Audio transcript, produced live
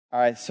All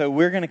right, so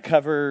we're going to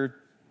cover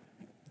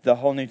the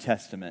whole New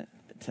Testament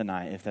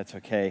tonight, if that's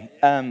okay.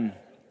 All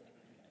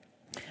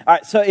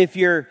right, so if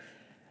you're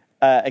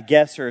a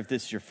guest or if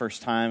this is your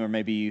first time or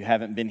maybe you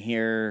haven't been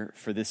here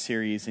for this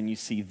series and you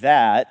see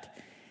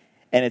that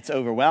and it's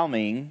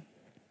overwhelming,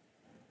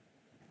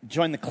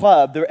 join the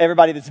club.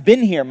 Everybody that's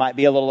been here might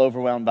be a little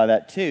overwhelmed by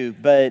that too.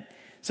 But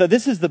so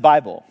this is the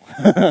Bible.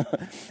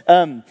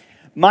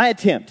 My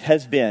attempt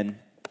has been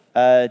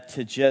I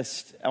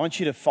want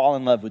you to fall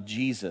in love with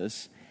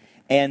Jesus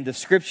and the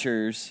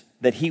scriptures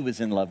that he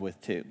was in love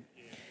with too.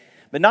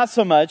 But not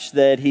so much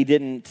that he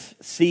didn't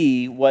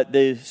see what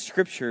the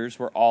scriptures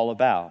were all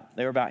about.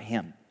 They were about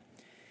him.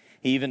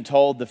 He even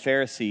told the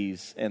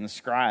Pharisees and the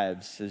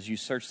scribes, as you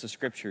search the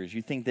scriptures,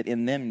 you think that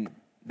in them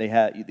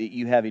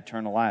you have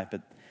eternal life,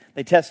 but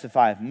they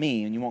testify of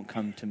me, and you won't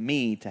come to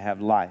me to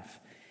have life.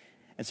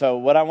 And so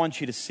what I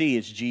want you to see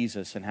is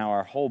Jesus and how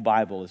our whole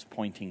Bible is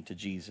pointing to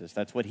Jesus.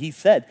 That's what he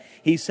said.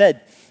 He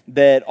said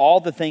that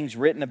all the things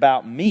written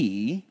about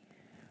me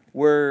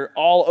were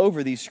all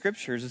over these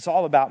scriptures. It's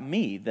all about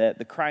me, that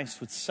the Christ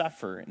would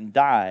suffer and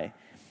die,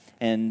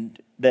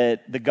 and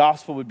that the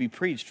gospel would be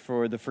preached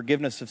for the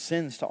forgiveness of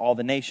sins to all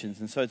the nations.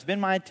 And so it's been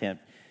my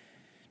attempt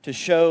to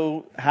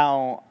show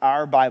how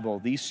our Bible,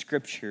 these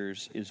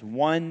scriptures, is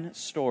one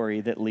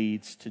story that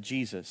leads to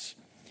Jesus,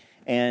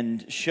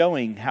 and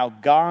showing how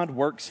God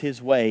works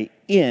his way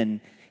in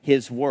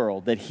his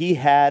world, that he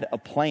had a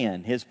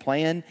plan. His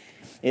plan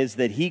is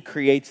that he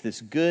creates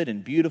this good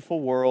and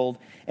beautiful world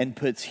and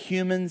puts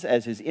humans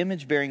as his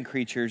image-bearing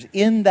creatures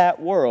in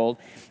that world,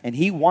 and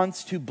he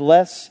wants to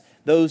bless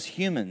those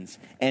humans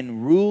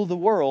and rule the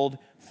world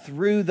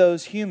through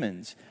those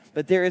humans.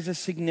 But there is a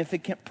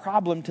significant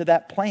problem to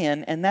that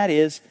plan, and that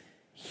is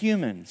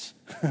humans.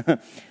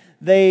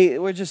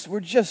 We're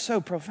just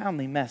so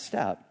profoundly messed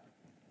up.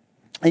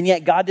 And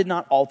yet God did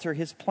not alter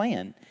his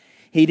plan.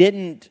 He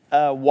didn't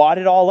wad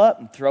it all up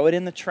and throw it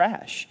in the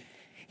trash.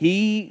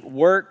 He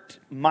worked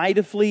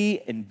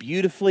mightily and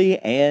beautifully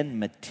and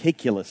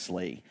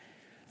meticulously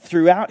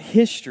throughout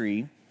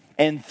history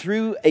and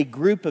through a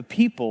group of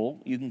people,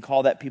 you can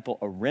call that people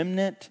a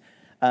remnant,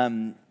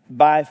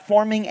 by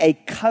forming a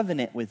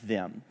covenant with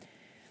them.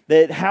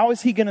 That how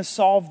is he going to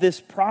solve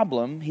this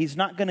problem? He's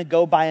not going to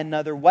go by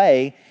another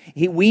way.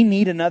 We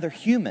need another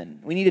human.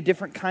 We need a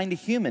different kind of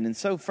human. And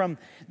so from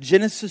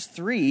Genesis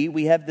 3,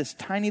 we have this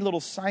tiny little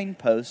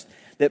signpost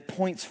that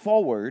points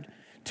forward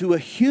to a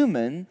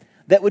human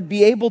that would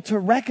be able to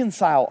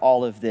reconcile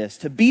all of this,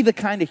 to be the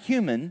kind of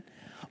human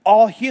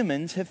all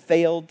humans have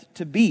failed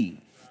to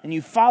be. And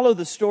you follow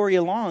the story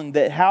along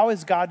that how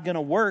is God going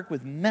to work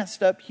with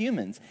messed up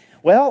humans?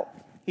 Well,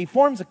 he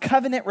forms a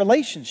covenant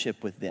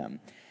relationship with them.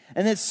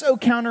 And it's so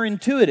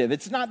counterintuitive.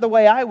 It's not the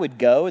way I would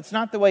go. It's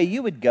not the way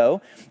you would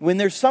go. When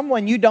there's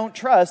someone you don't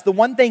trust, the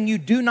one thing you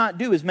do not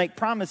do is make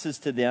promises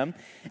to them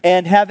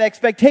and have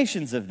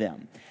expectations of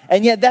them.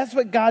 And yet that's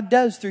what God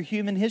does through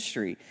human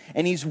history.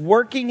 And he's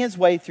working his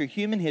way through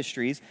human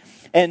histories.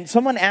 And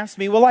someone asked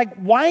me, well,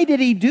 why did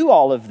he do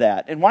all of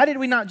that? And why did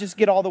we not just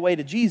get all the way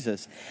to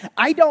Jesus?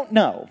 I don't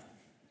know.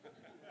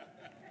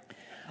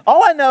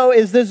 All I know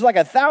is there's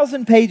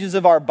 1,000 pages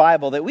of our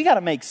Bible that we got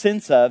to make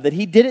sense of, that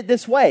he did it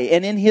this way.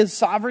 And in his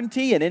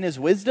sovereignty and in his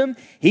wisdom,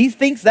 he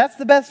thinks that's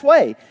the best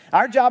way.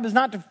 Our job is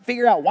not to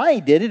figure out why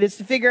he did it. It's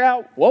to figure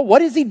out, well,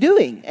 what is he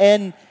doing?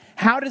 And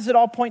how does it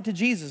all point to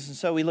Jesus? And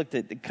so we looked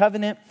at the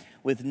covenant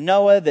with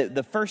Noah.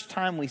 The first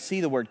time we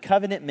see the word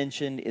covenant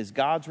mentioned is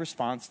God's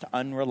response to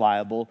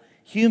unreliable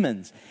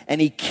humans.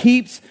 And he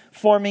keeps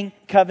forming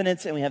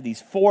covenants. And we have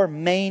these 4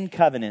 main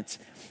covenants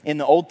in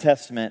the Old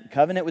Testament: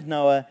 covenant with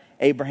Noah,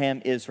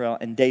 Abraham, Israel,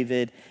 and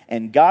David.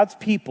 And God's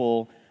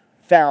people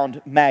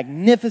found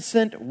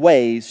magnificent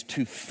ways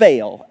to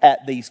fail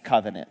at these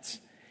covenants,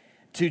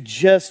 to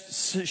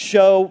just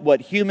show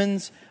what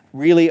humans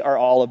really are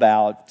all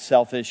about: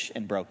 selfish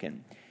and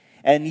broken.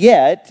 And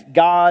yet,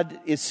 God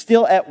is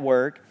still at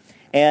work,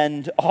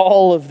 and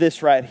all of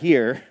this right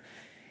here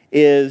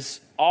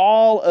is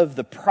all of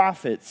the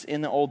prophets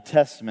in the Old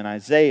Testament: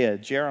 Isaiah,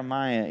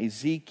 Jeremiah,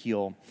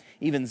 Ezekiel,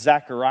 even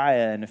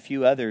Zechariah, and a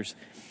few others.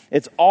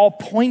 It's all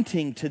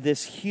pointing to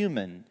this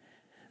human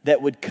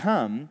that would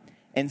come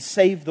and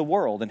save the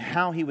world, and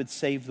how he would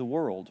save the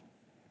world.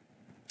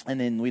 And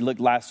then we looked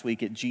last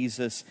week at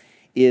Jesus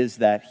is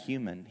that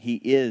human. He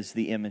is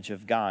the image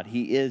of God.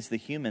 He is the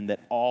human that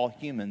all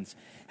humans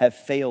have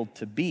failed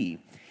to be.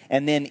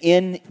 And then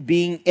in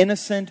being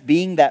innocent,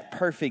 being that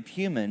perfect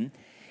human,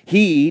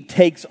 he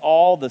takes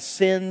all the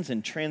sins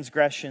and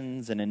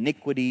transgressions and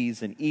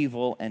iniquities and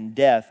evil and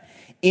death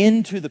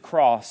into the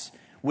cross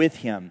with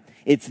him.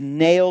 It's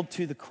nailed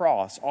to the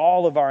cross.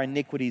 All of our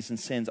iniquities and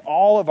sins,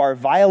 all of our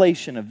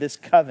violation of this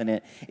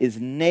covenant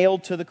is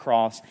nailed to the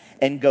cross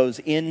and goes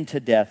into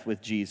death with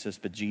Jesus.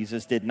 But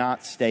Jesus did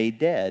not stay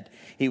dead.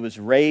 He was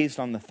raised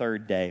on the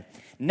 3rd day.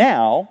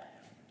 Now,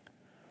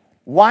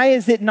 why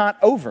is it not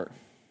over?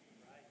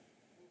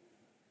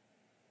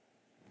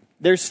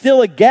 There's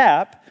still a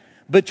gap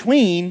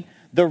between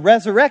the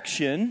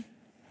resurrection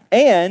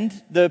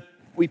and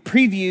we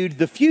previewed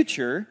the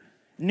future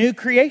new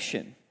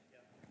creation.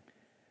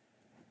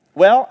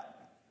 Well,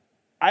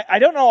 I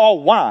don't know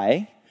all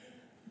why,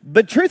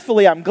 but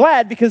truthfully, I'm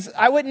glad because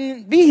I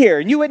wouldn't be here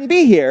and you wouldn't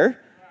be here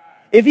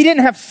if he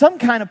didn't have some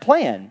kind of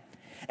plan.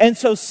 And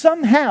so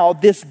somehow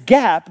this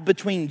gap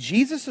between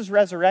Jesus'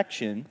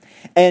 resurrection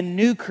and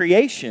new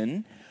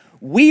creation,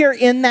 we are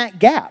in that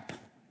gap.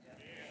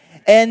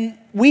 And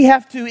we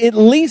have to at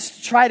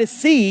least try to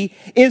see,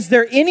 is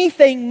there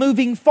anything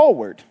moving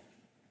forward?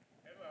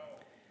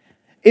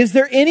 Is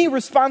there any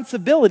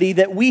responsibility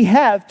that we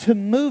have to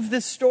move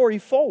this story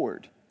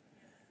forward?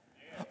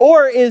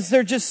 Or is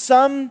there just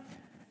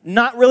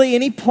not really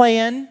any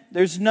plan?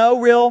 There's no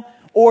real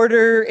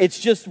order. It's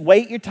just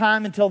wait your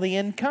time until the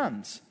end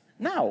comes.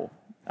 No.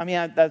 I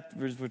mean, that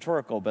was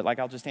rhetorical, but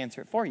I'll just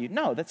answer it for you.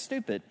 No, that's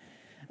stupid.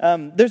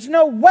 There's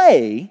no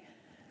way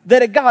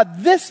that a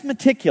God this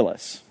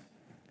meticulous,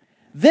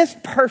 this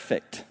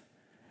perfect,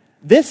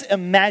 this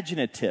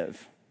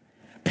imaginative,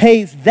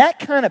 pays that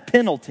kind of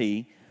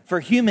penalty for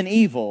human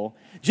evil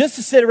just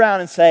to sit around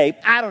and say,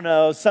 I don't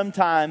know,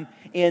 sometime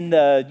in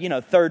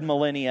the third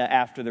millennia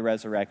after the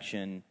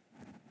resurrection,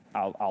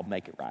 I'll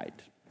make it right.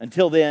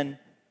 Until then,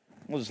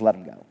 we'll just let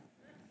him go.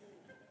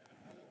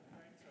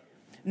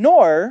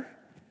 Nor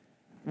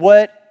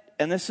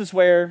and this is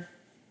where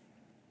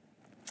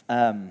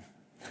I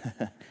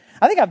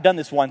think I've done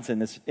this once in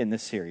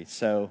this series,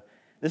 so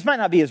this might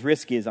not be as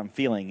risky as I'm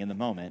feeling in the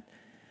moment,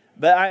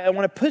 but I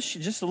want to push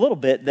just a little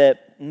bit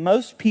that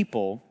most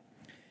people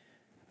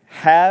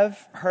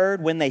have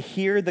heard, when they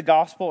hear the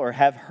gospel or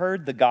have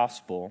heard the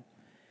gospel,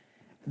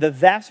 the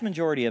vast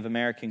majority of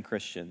American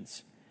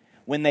Christians,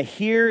 when they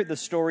hear the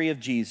story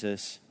of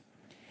Jesus,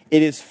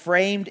 it is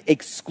framed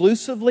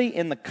exclusively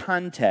in the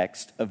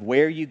context of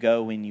where you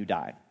go when you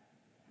die.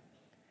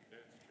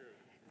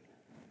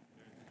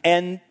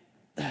 And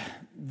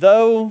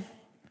though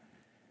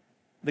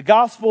the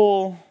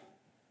gospel,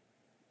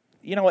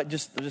 you know what,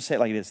 just say it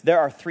like this. There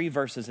are 3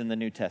 verses in the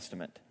New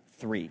Testament.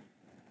 3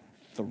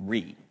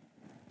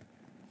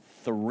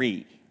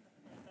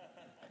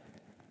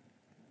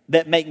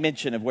 that make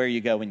mention of where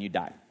you go when you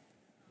die.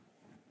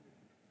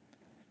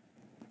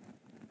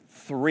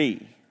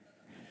 3.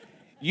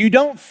 You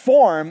don't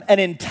form an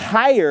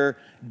entire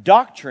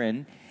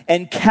doctrine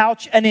and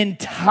couch an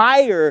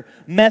entire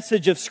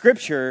message of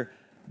Scripture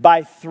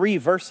by 3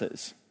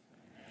 verses.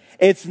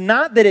 It's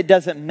not that it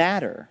doesn't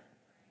matter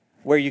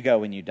where you go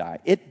when you die.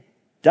 It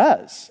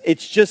does.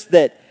 It's just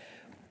that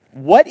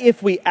what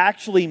if we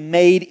actually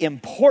made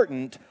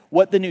important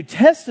what the New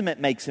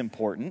Testament makes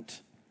important,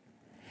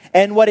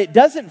 and what it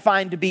doesn't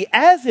find to be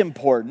as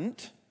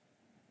important,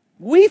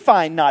 we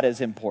find not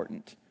as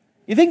important?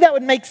 You think that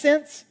would make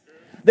sense?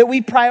 That we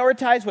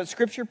prioritize what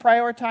Scripture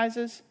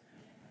prioritizes?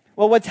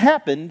 Well, what's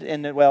happened,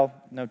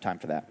 no time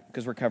for that,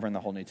 because we're covering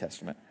the whole New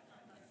Testament.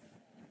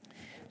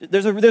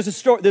 There's a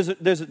story.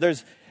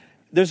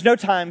 There's no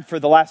time for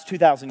the last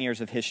 2,000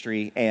 years of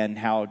history and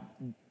how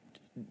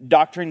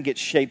doctrine gets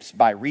shaped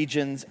by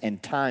regions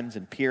and times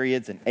and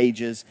periods and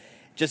ages.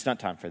 Just not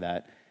time for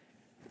that.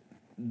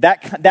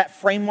 That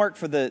framework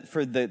for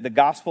the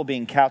gospel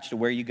being couched to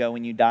where you go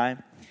when you die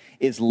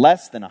is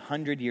less than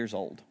 100 years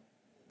old.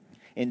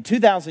 In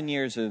 2,000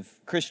 years of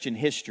Christian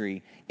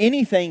history,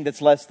 anything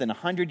that's less than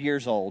 100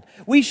 years old,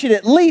 we should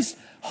at least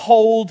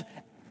hold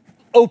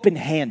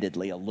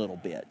open-handedly a little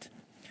bit.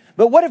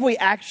 But what if we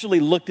actually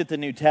looked at the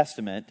New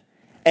Testament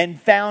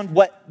and found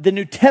what the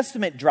New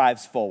Testament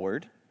drives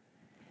forward,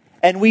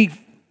 and we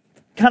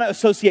kind of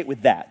associate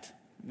with that?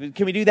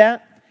 Can we do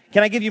that?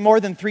 Can I give you more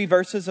than 3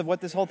 verses of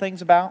what this whole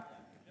thing's about?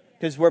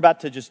 Because you're about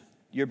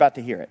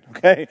to hear it,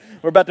 okay?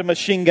 We're about to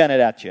machine gun it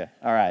at you.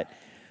 All right.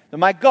 So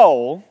my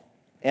goal,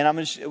 and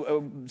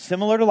I'm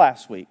similar to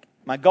last week,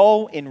 my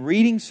goal in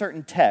reading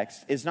certain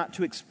texts is not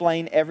to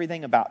explain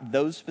everything about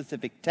those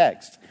specific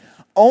texts,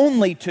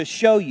 only to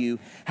show you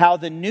how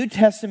the New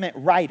Testament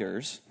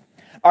writers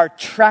are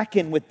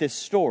tracking with this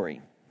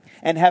story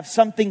and have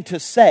something to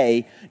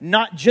say,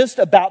 not just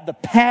about the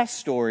past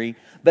story,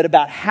 but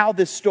about how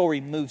this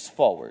story moves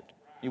forward.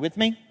 You with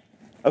me?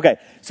 Okay,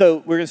 so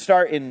we're going to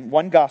start in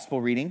one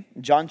gospel reading,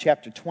 John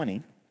chapter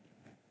 20.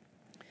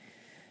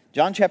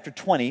 John chapter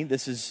 20,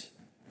 this is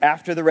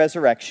after the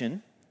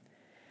resurrection.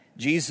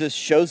 Jesus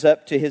shows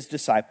up to his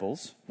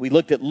disciples. We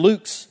looked at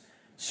Luke's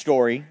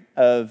story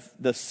of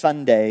the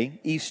Sunday,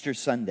 Easter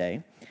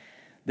Sunday.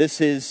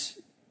 This is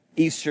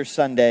Easter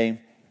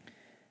Sunday.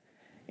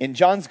 In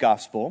John's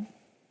gospel,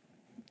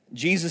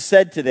 Jesus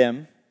said to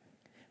them,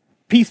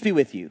 "Peace be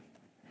with you,"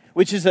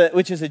 which is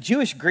a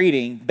Jewish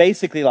greeting,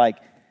 basically like,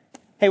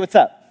 "Hey, what's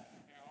up?"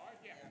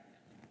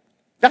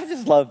 I love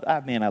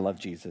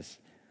Jesus.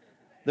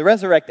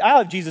 I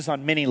love Jesus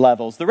on many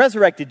levels. The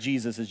resurrected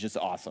Jesus is just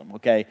awesome,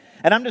 okay?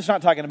 And I'm just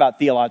not talking about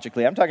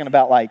theologically. I'm talking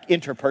about like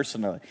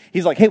interpersonally.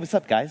 He's like, "Hey, what's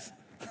up, guys?"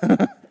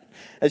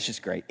 That's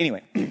just great.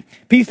 Anyway,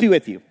 peace be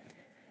with you.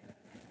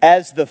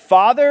 As the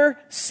Father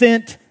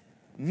sent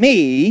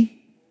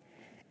me,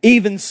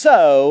 even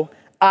so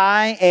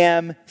I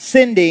am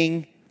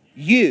sending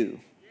you.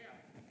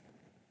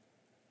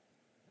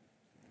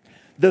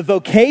 the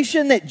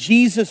vocation that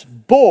Jesus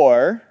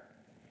bore,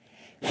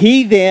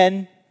 he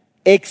then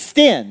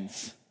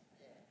extends.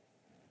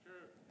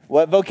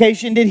 What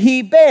vocation did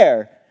he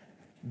bear?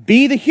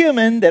 Be the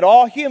human that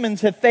all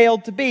humans have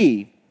failed to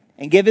be,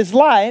 and give his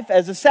life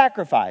as a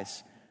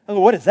sacrifice. Oh,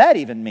 what does that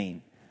even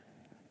mean?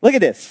 Look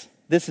at this.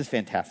 This is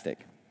fantastic.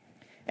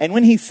 And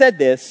when he said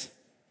this,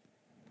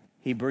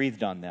 he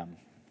breathed on them.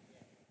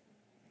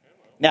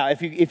 Now,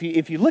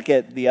 if you look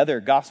at the other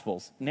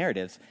Gospels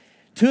narratives,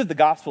 two of the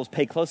Gospels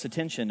pay close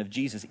attention of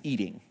Jesus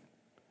eating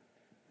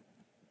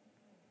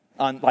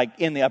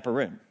in the upper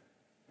room,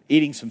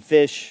 eating some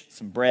fish,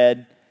 some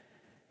bread.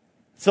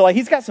 So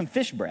he's got some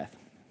fish breath.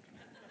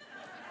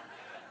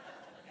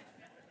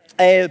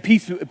 Hey,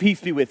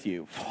 peace be with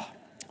you.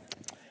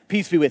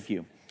 Peace be with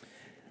you.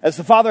 As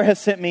the Father has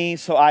sent me,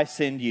 so I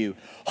send you.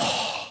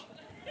 All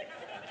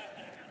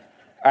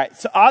right,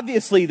 so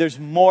obviously there's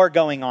more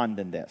going on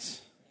than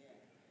this.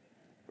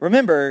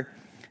 Remember,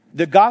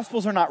 the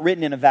Gospels are not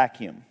written in a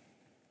vacuum.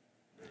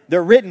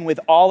 They're written with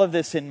all of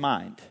this in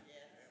mind.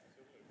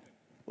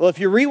 Well, if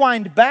you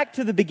rewind back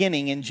to the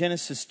beginning in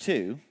Genesis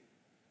 2,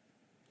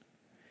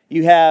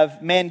 you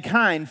have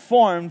mankind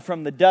formed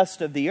from the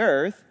dust of the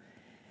earth.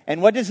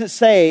 And what does it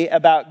say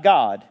about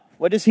God?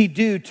 What does he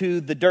do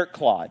to the dirt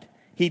clod?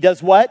 He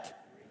does what?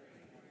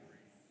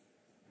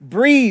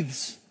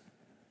 Breathes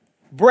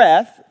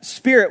breath,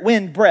 spirit,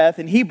 wind, breath.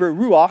 In Hebrew,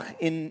 ruach.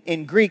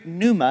 In Greek,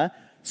 pneuma.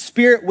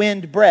 Spirit,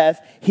 wind,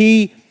 breath.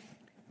 He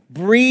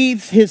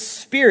breathes his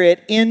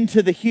spirit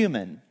into the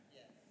human.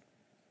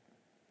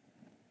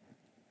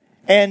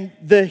 And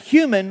the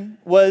human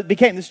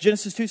became, this is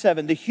Genesis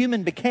 2:7, the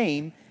human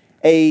became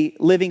a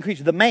living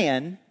creature. The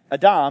man,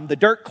 Adam, the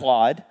dirt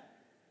clod.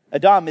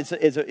 Adam is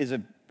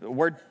a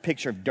word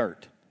picture of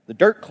dirt. The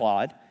dirt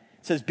clod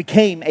says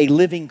became a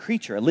living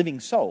creature, a living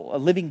soul, a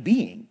living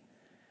being.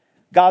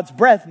 God's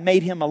breath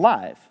made him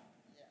alive.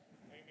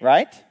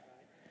 Right?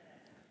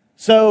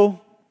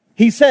 So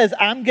he says,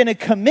 I'm going to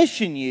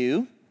commission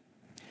you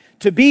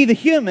to be the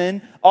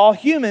human all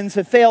humans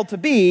have failed to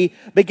be.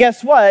 But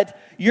guess what?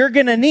 You're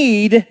going to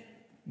need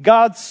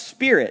God's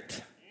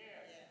Spirit.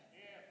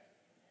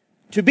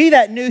 To be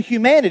that new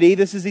humanity,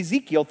 this is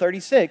Ezekiel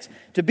 36,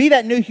 to be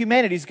that new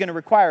humanity is going to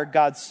require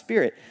God's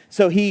Spirit.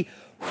 So he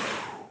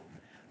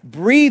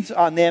breathes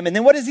on them, and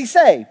then what does he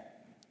say?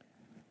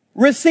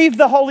 Receive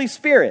the Holy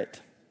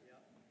Spirit.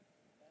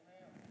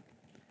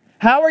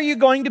 How are you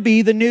going to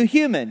be the new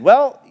human?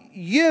 Well,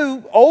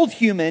 you, old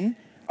human,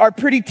 are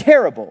pretty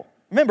terrible.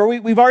 Remember,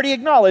 we've already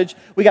acknowledged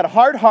we got a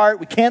hard heart,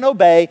 we can't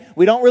obey,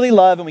 we don't really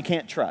love, and we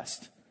can't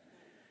trust.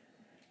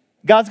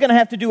 God's going to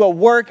have to do a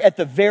work at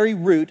the very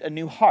root, a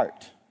new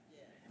heart.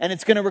 And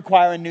it's going to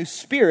require a new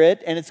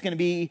spirit, and it's going to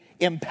be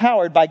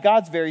empowered by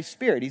God's very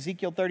Spirit,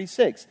 Ezekiel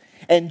 36.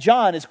 And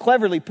John is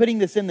cleverly putting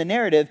this in the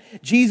narrative.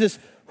 Jesus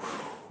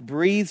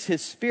breathes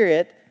his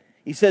Spirit.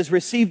 He says,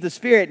 receive the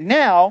Spirit.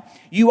 Now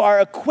you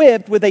are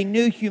equipped with a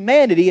new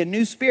humanity, a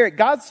new spirit,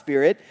 God's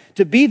Spirit,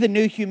 to be the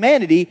new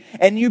humanity.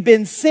 And you've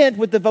been sent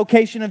with the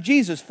vocation of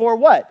Jesus. For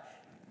what?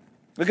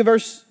 Look at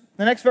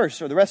the next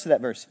verse, or the rest of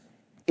that verse.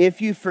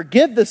 If you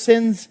forgive the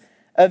sins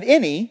of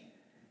any,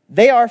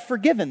 they are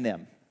forgiven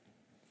them.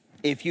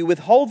 If you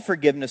withhold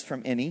forgiveness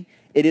from any,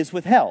 it is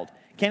withheld.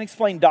 Can't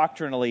explain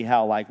doctrinally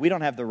how, we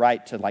don't have the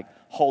right to,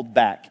 hold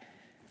back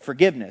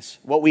forgiveness.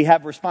 What we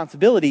have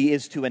responsibility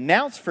is to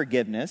announce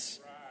forgiveness.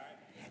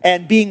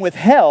 And being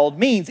withheld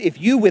means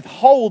if you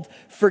withhold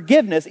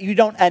forgiveness, you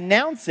don't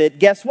announce it,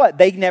 guess what?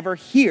 They never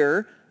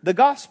hear the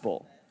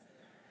gospel.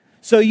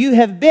 So you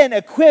have been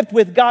equipped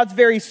with God's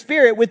very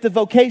Spirit, with the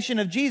vocation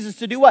of Jesus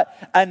to do what?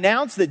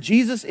 Announce that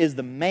Jesus is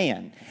the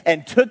man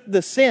and took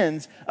the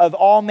sins of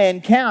all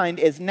mankind,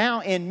 is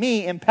now in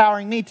me,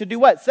 empowering me to do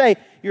what? Say,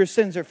 your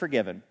sins are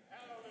forgiven.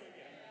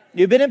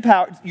 You've been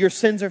empowered. Your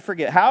sins are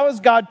forgiven. How does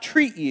God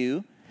treat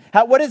you?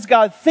 What does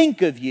God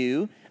think of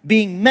you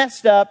being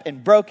messed up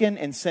and broken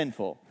and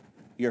sinful?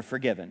 You're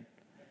forgiven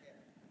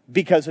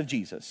because of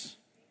Jesus.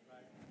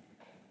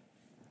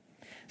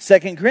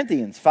 2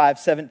 Corinthians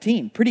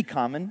 5:17, pretty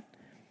common,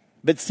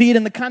 but see it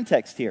in the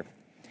context here.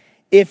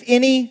 If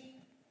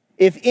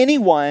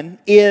anyone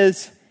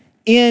is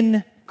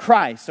in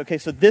Christ, okay,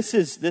 so this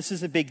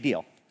is a big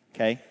deal,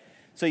 okay?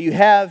 So you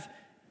have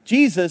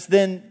Jesus,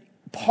 then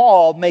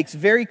Paul makes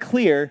very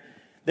clear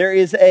there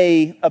is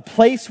a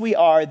place we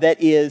are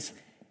that is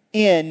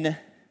in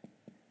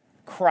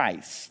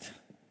Christ.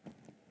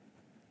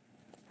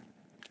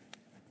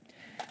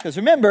 Because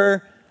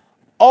remember,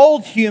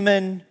 old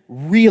human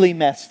really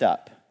messed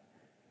up.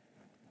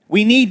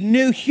 We need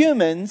new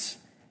humans,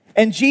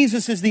 and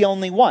Jesus is the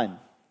only one.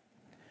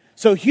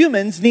 So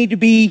humans need to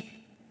be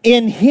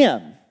in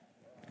him.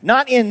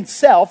 Not in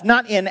self,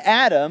 not in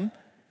Adam,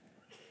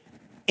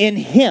 in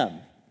him.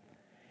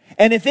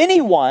 And if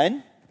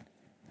anyone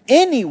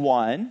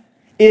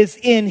is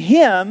in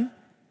him,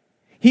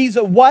 he's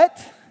a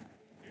what?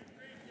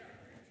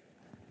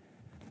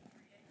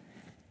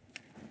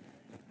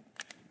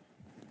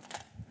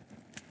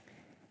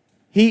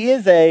 He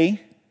is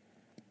a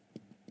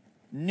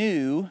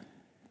new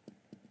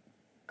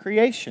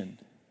creation.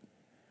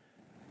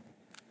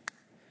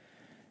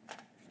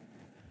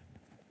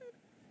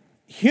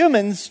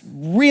 humans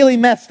really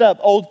messed up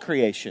old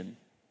creation.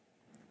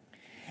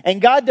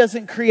 And God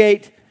doesn't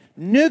create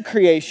new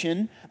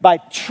creation by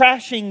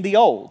trashing the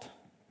old.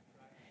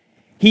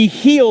 He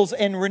heals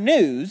and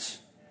renews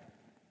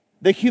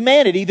the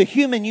humanity, the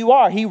human you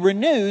are. He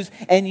renews,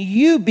 and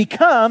you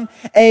become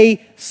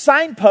a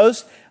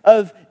signpost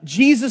of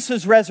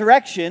Jesus'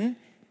 resurrection.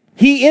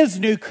 He is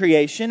new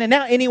creation, and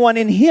now anyone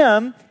in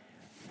Him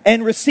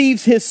and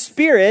receives His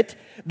Spirit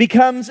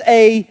becomes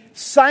a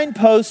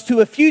signpost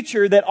to a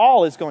future that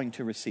all is going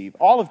to receive.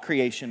 All of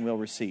creation will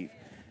receive.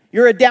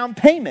 You're a down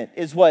payment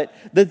is what,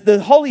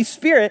 the Holy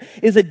Spirit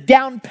is a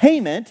down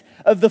payment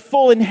of the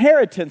full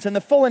inheritance, and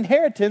the full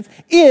inheritance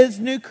is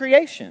new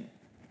creation.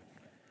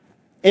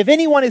 If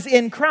anyone is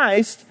in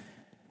Christ,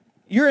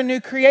 you're a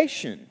new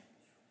creation.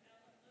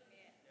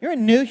 You're a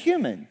new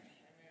human.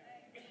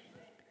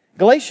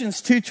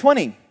 Galatians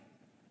 2:20.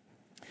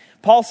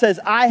 Paul says,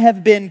 I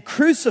have been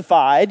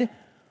crucified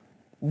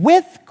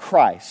with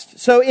Christ.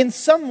 So in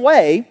some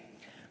way,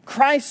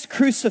 Christ's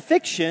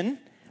crucifixion,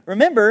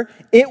 remember,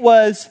 it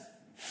was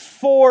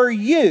for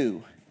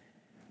you.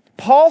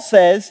 Paul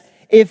says,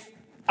 if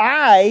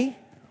I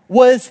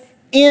was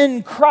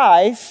in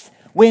Christ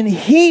when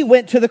He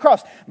went to the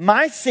cross,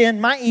 my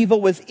sin, my evil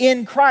was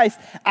in Christ.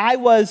 I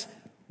was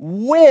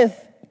with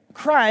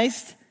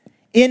Christ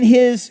in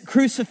His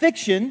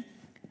crucifixion.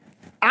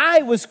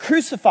 I was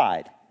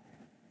crucified.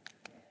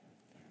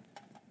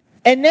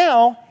 And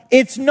now,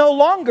 it's no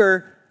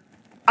longer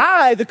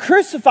I, the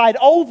crucified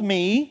old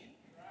me,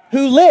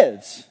 who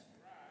lives,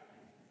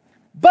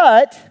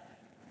 but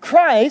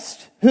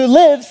Christ who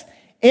lives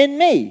in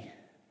me.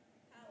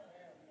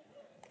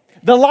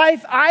 The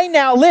life I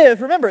now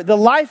live, remember, the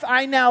life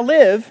I now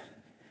live,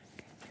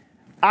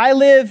 I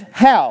live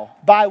how?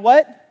 By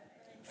what?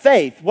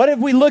 Faith. What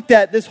have we looked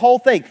at this whole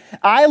thing?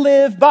 I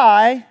live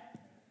by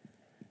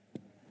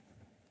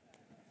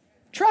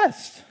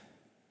trust.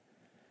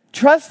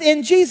 Trust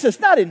in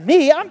Jesus, not in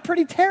me. I'm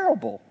pretty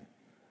terrible.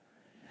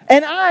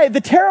 And I, the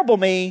terrible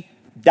me,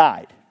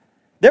 died.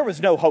 There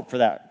was no hope for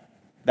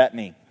that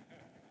me.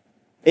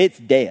 It's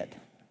dead.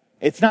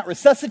 It's not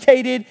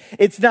resuscitated.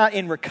 It's not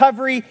in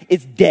recovery.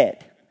 It's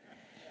dead.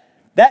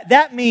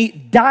 That me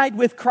died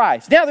with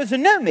Christ. Now there's a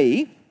new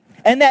me.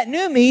 And that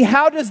new me,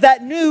 how does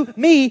that new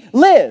me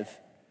live?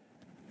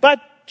 By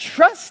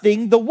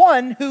trusting the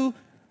one who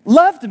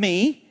loved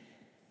me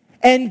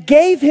and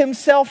gave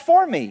Himself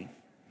for me.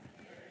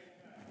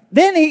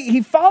 Then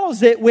he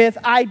follows it with,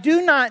 I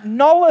do not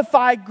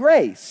nullify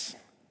grace.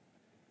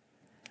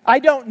 I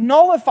don't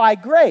nullify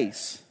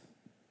grace.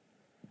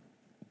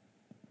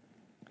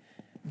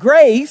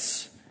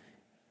 Grace,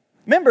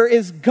 remember,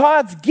 is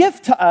God's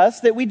gift to us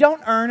that we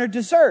don't earn or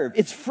deserve.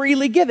 It's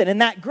freely given.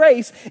 And that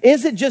grace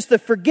isn't just the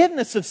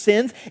forgiveness of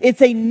sins.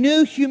 It's a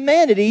new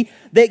humanity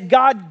that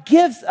God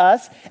gives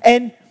us.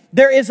 And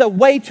there is a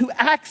way to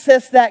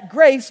access that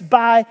grace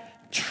by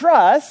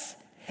trust.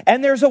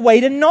 And there's a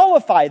way to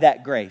nullify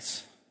that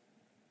grace.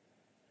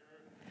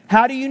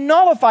 How do you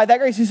nullify that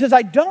grace? He says,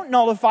 I don't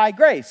nullify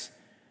grace.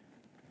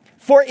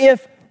 For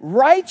if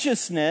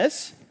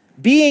righteousness,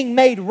 being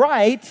made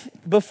right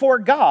before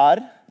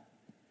God,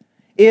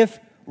 if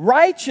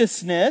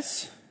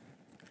righteousness,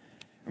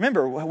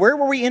 remember, where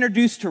were we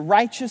introduced to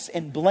righteous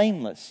and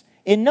blameless?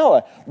 In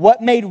Noah.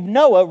 What made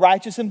Noah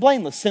righteous and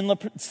blameless?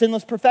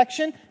 Sinless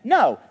perfection?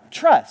 No,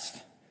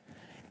 trust.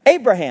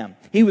 Abraham,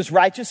 he was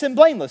righteous and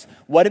blameless.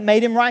 What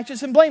made him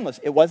righteous and blameless?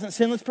 It wasn't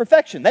sinless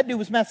perfection. That dude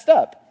was messed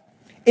up.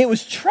 It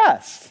was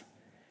trust.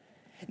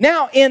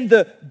 Now, in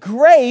the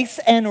grace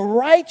and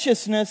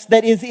righteousness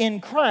that is in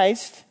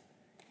Christ,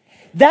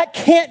 that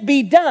can't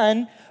be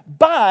done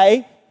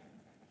by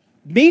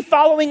me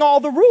following all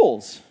the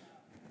rules.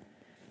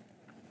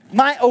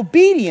 My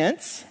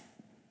obedience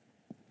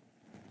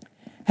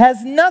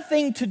has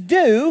nothing to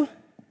do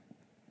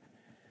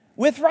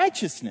with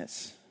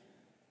righteousness.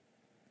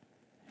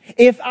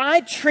 If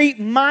I treat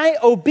my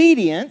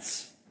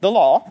obedience, the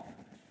law,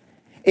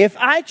 if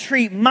I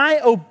treat my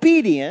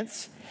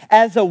obedience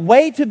as a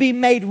way to be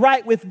made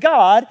right with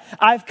God,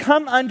 I've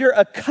come under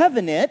a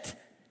covenant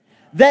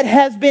that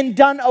has been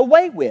done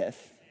away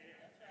with.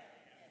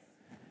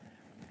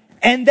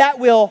 And that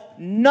will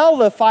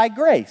nullify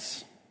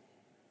grace.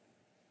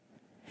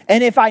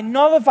 And if I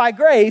nullify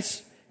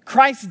grace,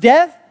 Christ's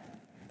death,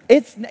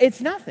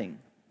 it's nothing.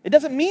 It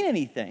doesn't mean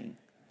anything.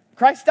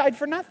 Christ died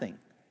for nothing.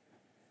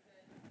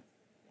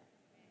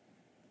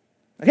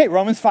 Okay,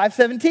 Romans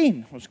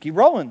 5:17. Let's keep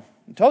rolling.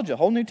 I told you,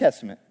 whole New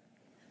Testament.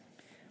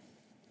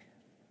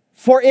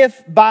 For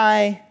if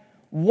by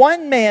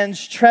one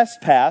man's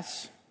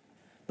trespass,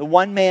 the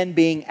one man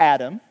being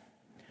Adam,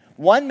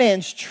 one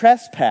man's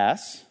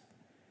trespass,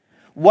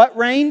 what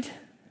reigned?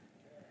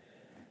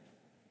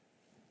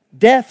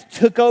 Death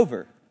took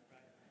over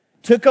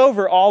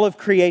all of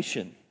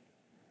creation.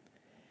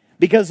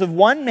 Because of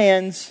one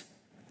man's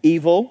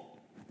evil,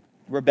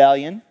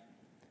 rebellion,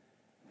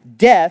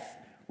 death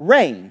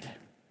reigned.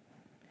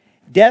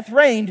 Death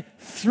reigned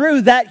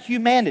through that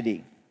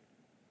humanity.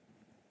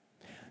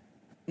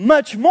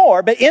 Much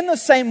more, but in the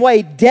same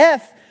way,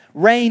 death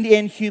reigned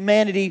in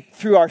humanity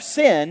through our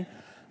sin,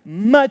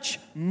 much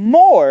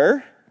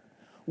more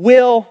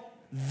will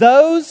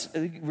those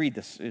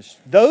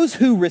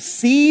who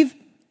receive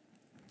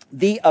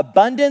the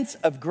abundance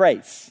of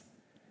grace,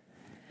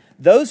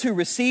 those who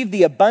receive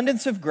the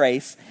abundance of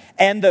grace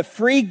and the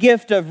free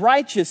gift of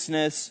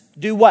righteousness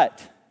do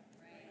what?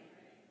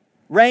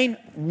 Reign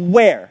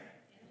where?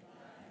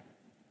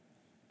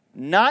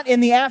 Not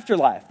in the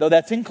afterlife, though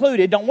that's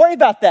included. Don't worry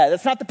about that.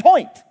 That's not the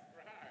point.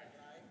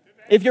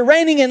 If you're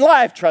reigning in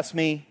life, trust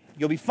me,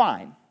 you'll be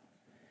fine.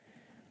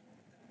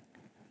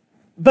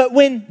 But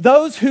when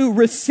those who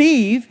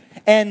receive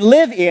and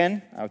live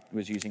in, I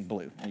was using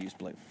blue, I used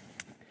blue.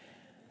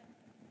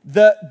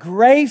 The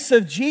grace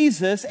of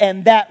Jesus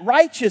and that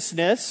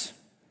righteousness,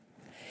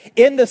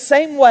 in the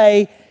same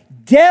way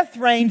death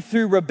reigned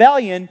through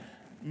rebellion,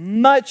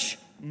 much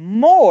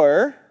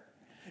more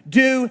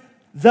do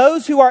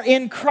those who are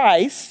in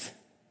Christ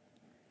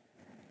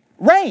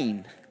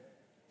reign.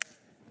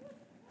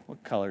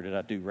 What color did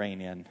I do reign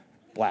in?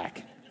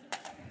 Black.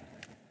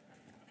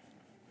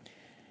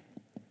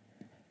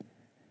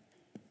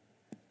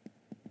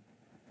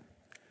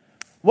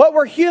 What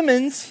were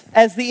humans,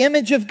 as the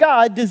image of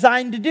God,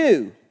 designed to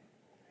do?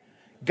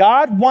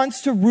 God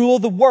wants to rule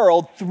the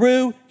world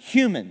through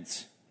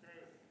humans.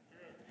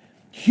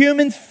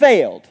 Humans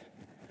failed.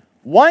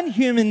 One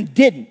human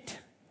didn't,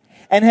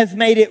 and has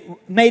made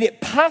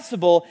it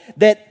possible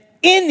that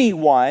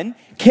anyone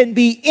can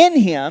be in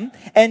Him,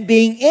 and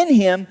being in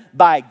Him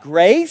by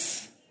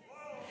grace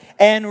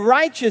and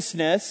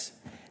righteousness,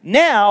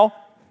 now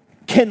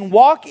can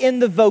walk in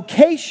the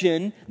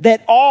vocation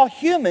that all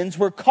humans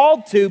were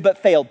called to but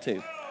failed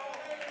to.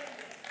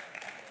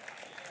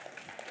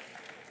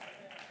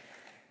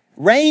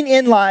 Reign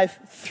in life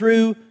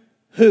through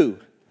who?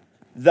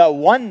 The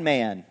one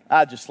man.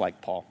 I just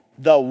like Paul.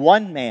 The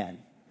one man.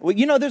 Well,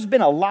 you know, there's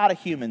been a lot of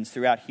humans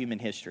throughout human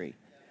history.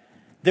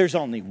 There's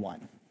only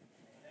one.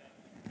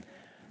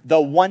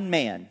 The one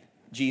man,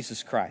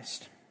 Jesus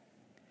Christ.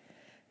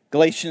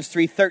 Galatians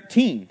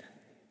 3:13.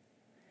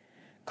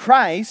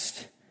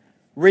 Christ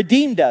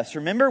redeemed us.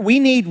 Remember, we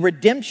need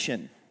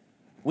redemption.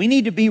 We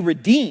need to be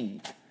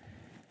redeemed.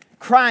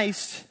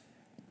 Christ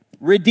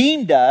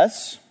redeemed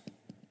us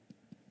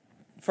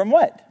from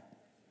what?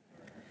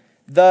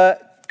 The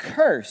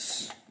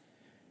curse.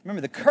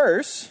 Remember, the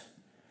curse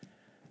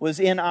was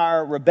in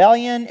our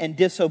rebellion and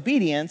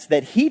disobedience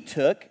that He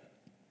took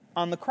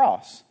on the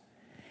cross.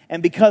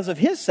 And because of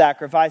His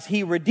sacrifice,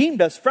 He redeemed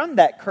us from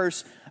that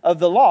curse of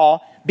the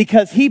law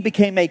because He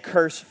became a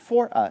curse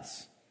for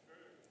us.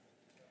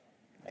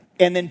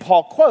 And then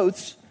Paul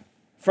quotes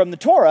from the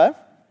Torah,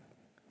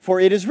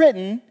 for it is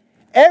written,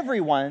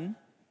 everyone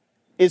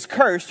is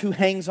cursed who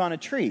hangs on a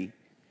tree.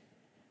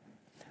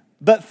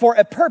 But for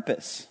a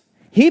purpose.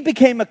 He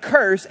became a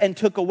curse and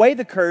took away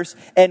the curse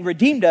and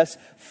redeemed us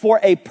for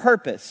a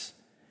purpose.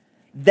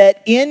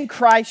 That in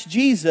Christ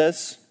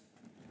Jesus,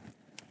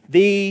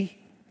 the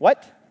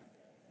what?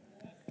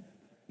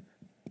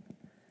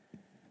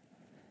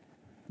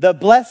 The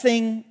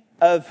blessing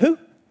of who?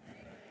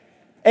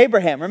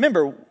 Abraham.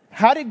 Remember,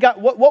 how did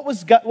God, what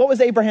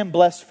was Abraham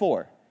blessed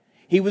for?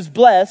 He was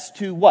blessed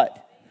to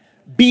what?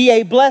 Be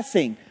a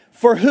blessing.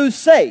 For whose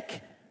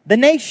sake? The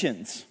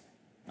nations.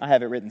 I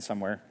have it written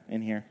somewhere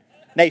in here.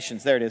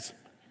 Nations, there it is.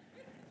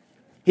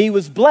 He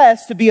was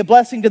blessed to be a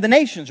blessing to the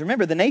nations.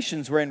 Remember, the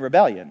nations were in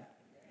rebellion.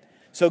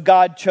 So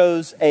God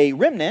chose a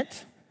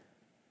remnant,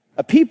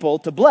 a people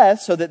to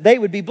bless so that they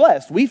would be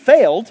blessed. We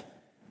failed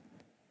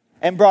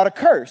and brought a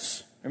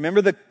curse.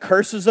 Remember the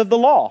curses of the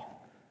law.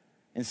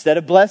 Instead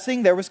of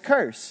blessing, there was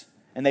curse.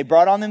 And they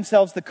brought on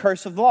themselves the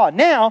curse of the law.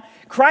 Now,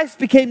 Christ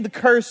became the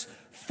curse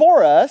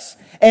for us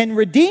and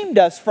redeemed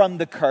us from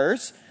the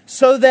curse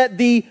so that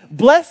the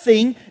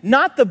blessing,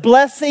 not the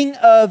blessing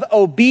of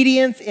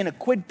obedience in a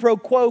quid pro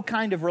quo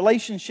kind of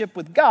relationship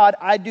with God,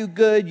 I do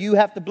good, you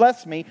have to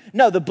bless me.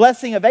 No, the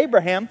blessing of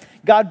Abraham,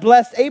 God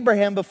blessed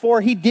Abraham before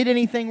he did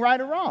anything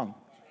right or wrong.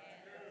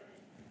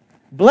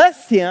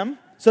 Blessed him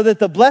so that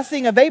the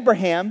blessing of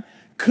Abraham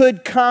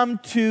could come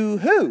to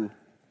who?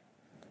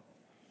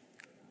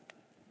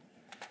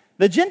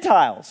 The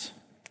Gentiles,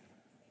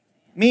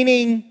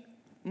 meaning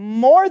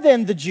more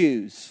than the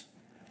Jews,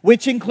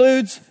 which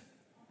includes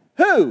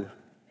who?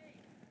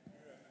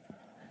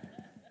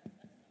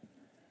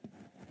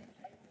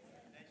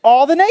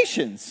 All the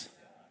nations.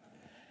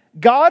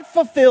 God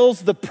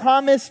fulfills the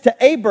promise to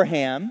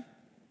Abraham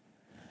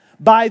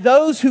by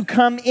those who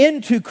come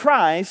into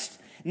Christ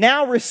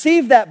now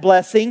receive that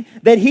blessing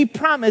that He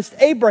promised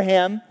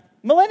Abraham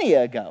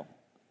millennia ago.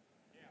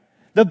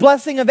 The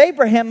blessing of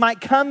Abraham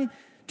might come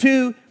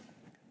to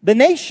the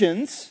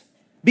nations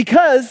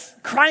because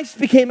Christ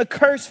became a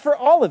curse for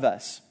all of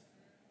us.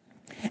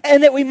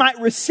 And that we might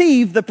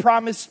receive the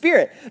promised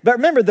Spirit. But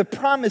remember, the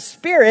promised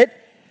Spirit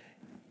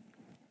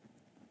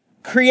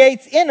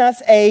creates in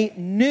us a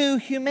new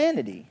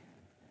humanity.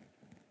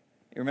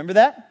 You remember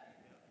that?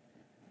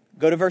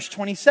 Go to verse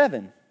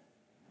 27.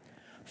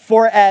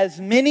 For as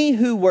many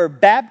who were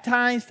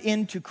baptized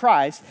into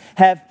Christ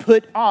have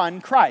put on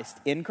Christ,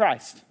 in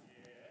Christ.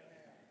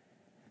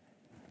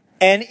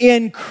 And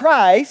in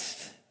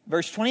Christ,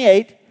 verse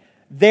 28,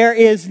 there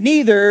is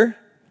neither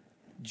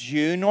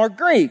Jew nor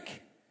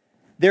Greek.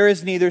 There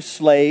is neither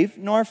slave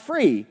nor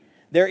free.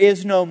 There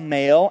is no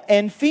male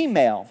and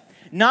female.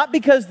 Not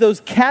because those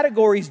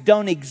categories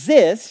don't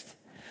exist,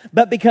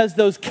 but because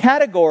those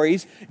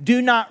categories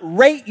do not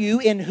rate you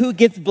in who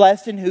gets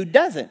blessed and who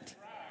doesn't.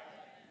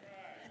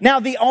 Now,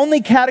 the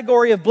only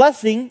category of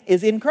blessing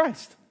is in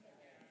Christ.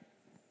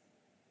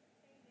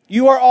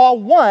 You are all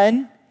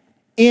one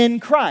in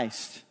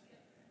Christ.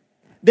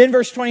 Then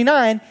verse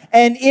 29,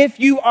 and if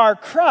you are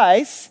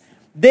Christ,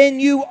 then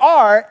you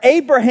are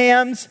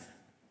Abraham's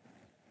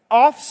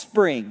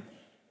offspring.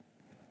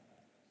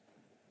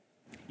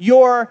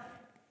 You're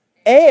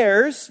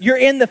heirs, you're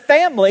in the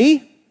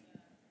family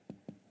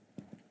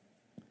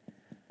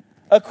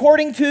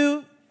according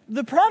to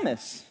the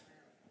promise.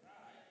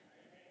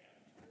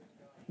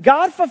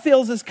 God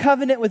fulfills His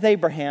covenant with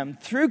Abraham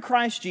through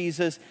Christ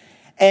Jesus,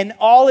 and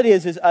all it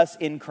is us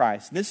in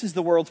Christ. This is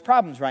the world's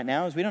problems right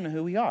now, is we don't know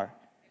who we are.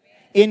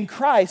 In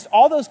Christ,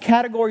 all those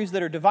categories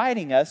that are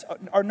dividing us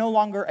are no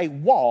longer a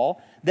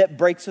wall that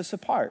breaks us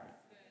apart.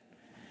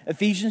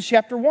 Ephesians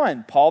chapter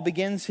 1, Paul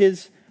begins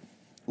his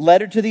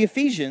letter to the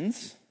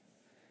Ephesians.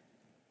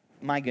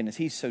 My goodness,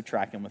 he's so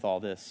tracking with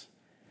all this.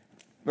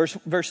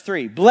 Verse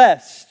 3,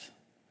 blessed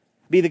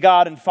be the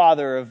God and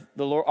Father of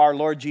our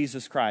Lord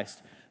Jesus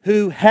Christ,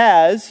 who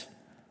has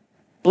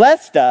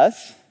blessed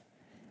us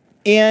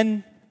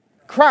in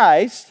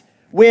Christ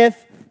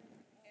with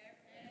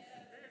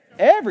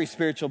every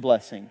spiritual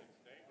blessing.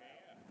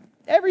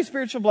 Every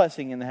spiritual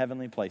blessing in the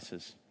heavenly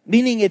places.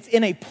 Meaning it's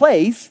in a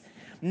place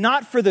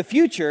not for the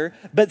future,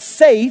 but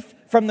safe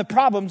from the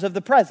problems of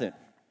the present.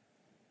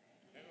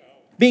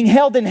 Being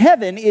held in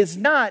heaven is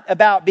not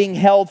about being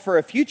held for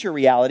a future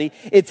reality.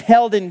 It's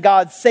held in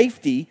God's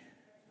safety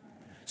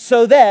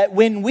so that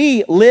when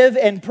we live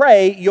and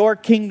pray, your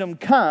kingdom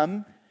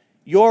come,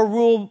 your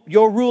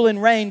rule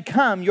and reign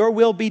come, your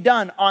will be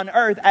done on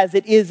earth as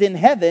it is in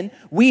heaven,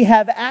 we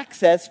have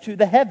access to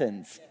the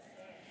heavens.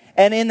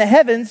 And in the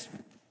heavens,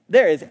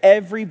 there is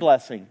every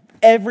blessing.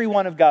 Every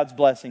one of God's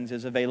blessings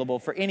is available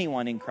for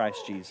anyone in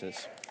Christ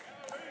Jesus.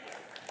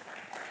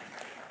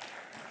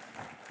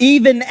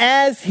 Even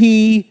as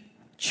He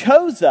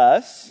chose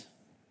us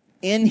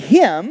in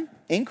Him,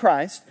 in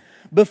Christ,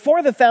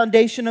 before the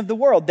foundation of the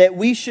world, that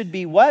we should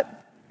be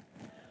what?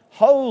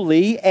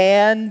 Holy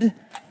and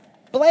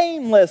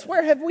blameless.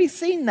 Where have we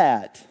seen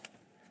that?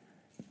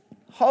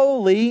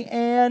 Holy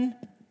and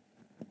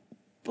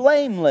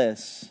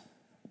blameless.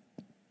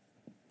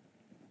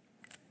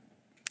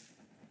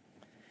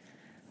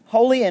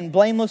 Holy and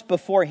blameless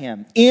before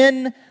Him.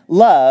 In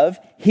love,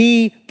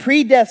 He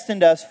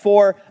predestined us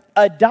for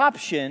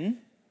adoption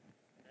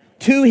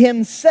to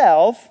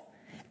Himself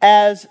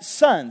as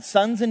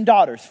sons and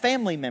daughters,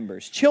 family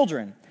members,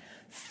 children,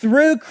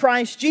 through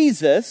Christ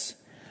Jesus,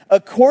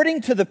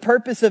 according to the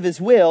purpose of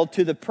His will,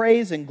 to the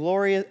praise and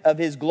glory of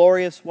His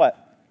glorious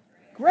what?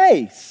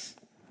 Grace.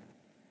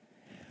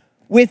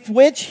 With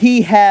which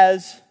He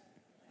has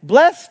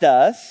blessed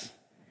us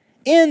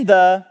in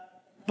the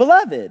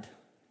beloved.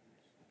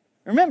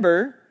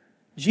 Remember,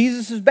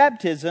 Jesus'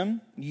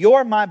 baptism,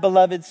 you're my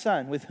beloved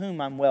Son, with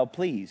whom I'm well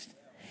pleased.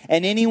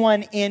 And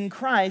anyone in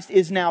Christ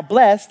is now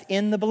blessed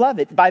in the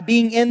beloved. By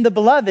being in the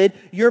beloved,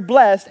 you're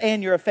blessed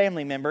and you're a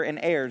family member and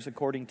heirs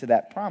according to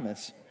that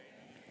promise.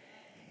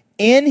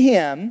 In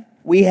Him,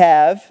 we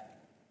have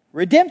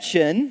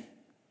redemption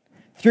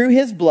through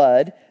His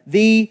blood,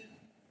 the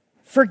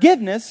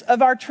forgiveness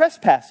of our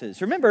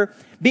trespasses. Remember,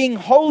 being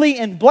holy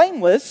and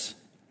blameless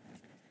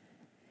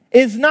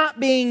is not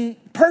being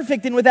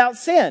perfect and without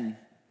sin.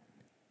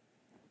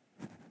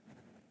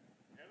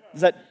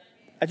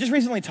 I just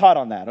recently taught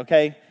on that,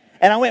 okay?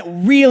 And I went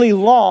really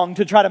long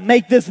to try to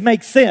make this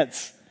make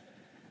sense.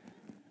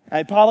 I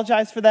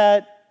apologize for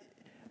that.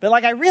 But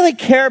I really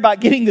care about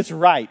getting this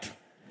right.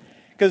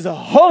 Because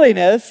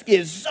holiness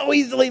is so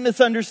easily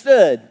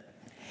misunderstood.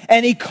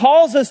 And He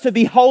calls us to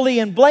be holy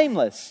and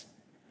blameless.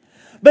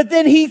 But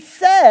then He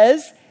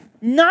says,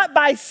 not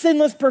by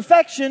sinless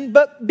perfection,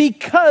 but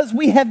because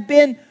we have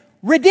been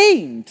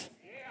redeemed.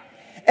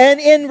 And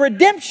in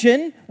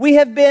redemption, we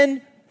have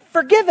been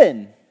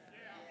forgiven.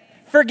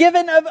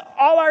 Forgiven of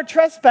all our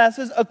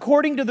trespasses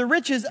according to the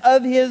riches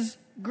of His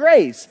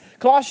grace.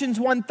 Colossians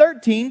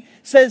 1:13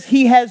 says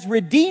He has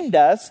redeemed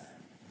us.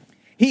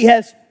 He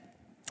has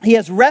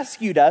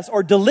rescued us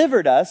or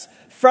delivered us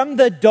from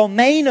the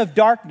domain of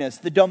darkness.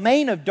 The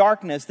domain of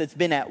darkness that's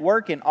been at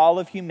work in all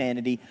of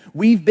humanity.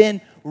 We've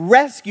been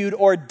rescued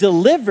or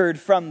delivered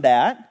from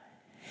that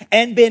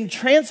and been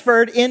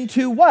transferred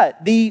into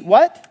what? The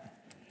what?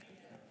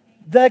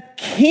 The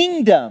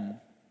kingdom.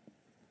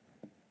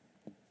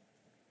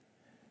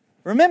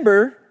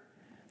 Remember,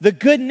 the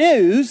good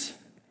news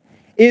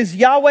is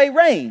Yahweh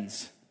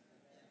reigns.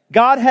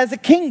 God has a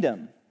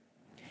kingdom.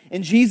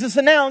 And Jesus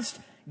announced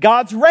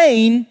God's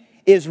reign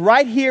is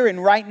right here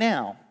and right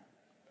now.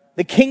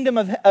 The kingdom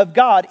of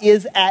God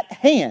is at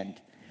hand.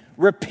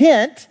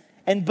 Repent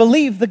and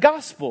believe the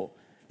gospel.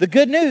 The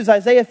good news,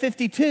 Isaiah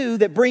 52,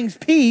 that brings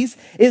peace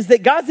is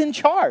that God's in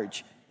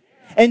charge.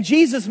 And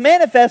Jesus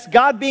manifests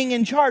God being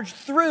in charge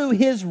through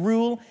his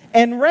rule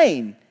and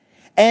reign.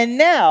 And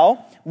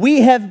now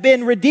we have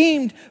been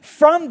redeemed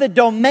from the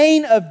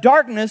domain of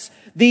darkness,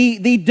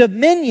 the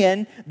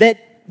dominion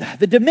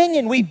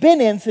we've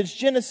been in since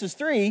Genesis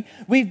 3.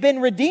 We've been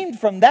redeemed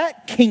from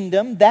that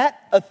kingdom, that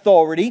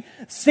authority.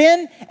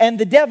 Sin and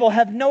the devil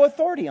have no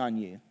authority on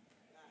you.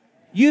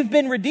 You've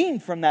been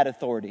redeemed from that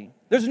authority.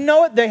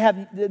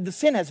 The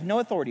sin has no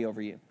authority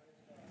over you.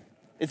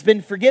 It's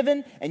been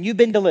forgiven and you've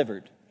been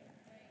delivered.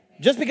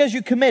 Just because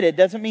you commit it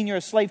doesn't mean you're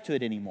a slave to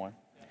it anymore.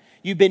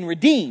 You've been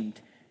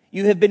redeemed.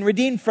 You have been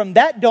redeemed from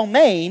that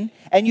domain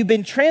and you've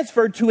been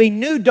transferred to a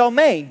new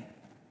domain.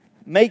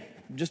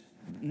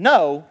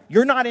 No,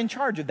 you're not in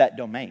charge of that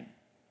domain.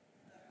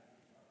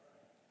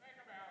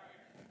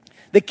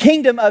 The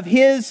kingdom of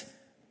his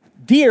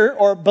dear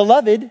or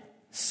beloved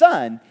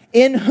Son,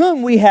 in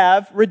whom we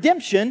have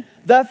redemption,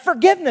 the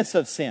forgiveness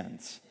of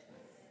sins.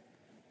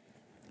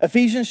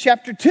 Ephesians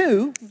chapter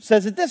 2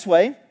 says it this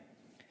way: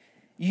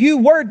 you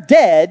were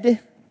dead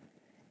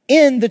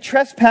in the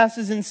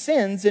trespasses and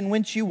sins in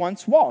which you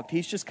once walked.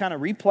 He's just kind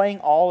of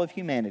replaying all of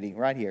humanity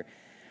right here.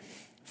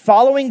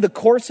 Following the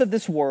course of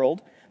this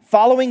world,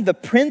 following the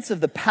prince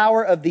of the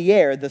power of the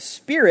air, the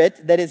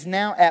spirit that is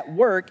now at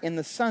work in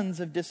the sons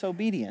of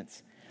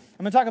disobedience.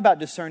 I'm going to talk about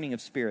discerning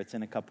of spirits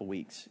in a couple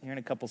weeks. Here in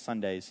a couple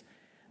Sundays,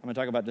 I'm going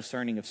to talk about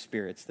discerning of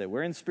spirits, that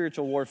we're in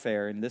spiritual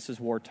warfare and this is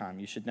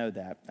wartime. You should know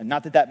that. And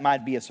not that that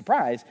might be a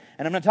surprise.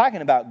 And I'm not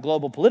talking about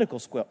global political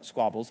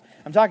squabbles.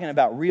 I'm talking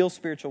about real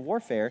spiritual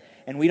warfare,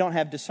 and we don't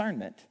have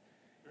discernment.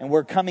 And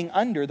we're coming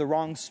under the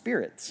wrong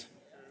spirits.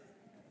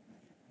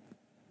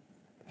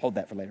 Hold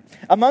that for later.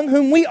 Among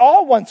whom we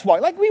all once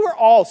walked. Like we were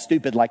all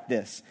stupid like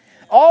this.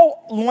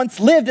 All once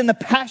lived in the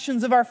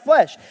passions of our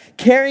flesh,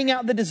 carrying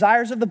out the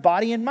desires of the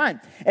body and mind.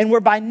 And were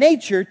by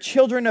nature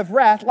children of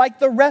wrath like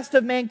the rest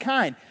of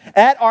mankind.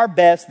 At our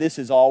best, this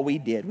is all we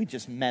did. We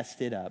just messed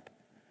it up.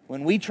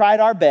 When we tried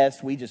our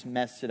best, we just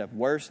messed it up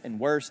worse and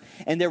worse.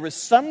 And there was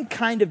some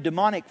kind of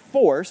demonic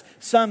force,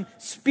 some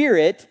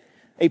spirit,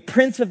 a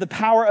prince of the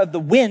power of the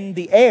wind,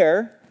 the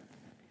air,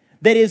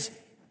 that has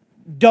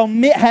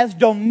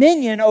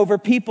dominion over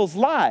people's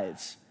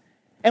lives.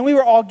 And we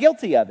were all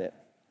guilty of it.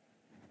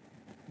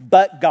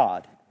 But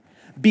God,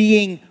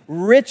 being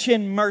rich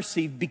in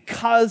mercy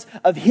because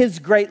of his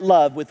great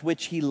love with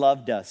which he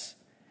loved us.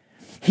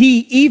 He,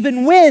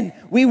 even when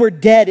we were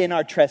dead in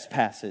our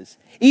trespasses,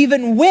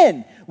 even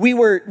when we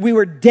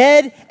were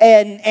dead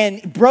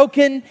and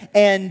broken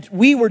and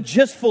we were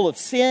just full of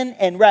sin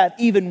and wrath,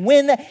 even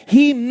when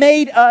he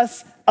made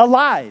us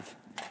alive.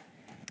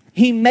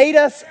 He made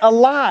us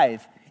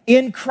alive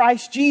in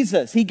Christ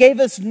Jesus. He gave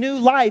us new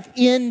life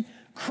in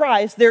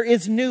Christ. There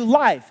is new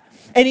life.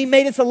 And he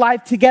made us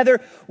alive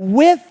together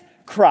with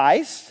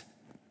Christ.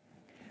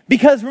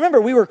 Because remember,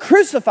 we were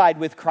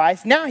crucified with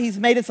Christ. Now he's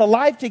made us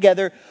alive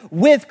together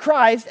with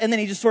Christ. And then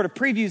he just sort of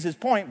previews his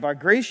point. By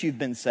grace you've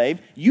been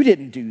saved. You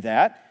didn't do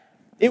that.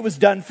 It was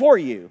done for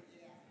you.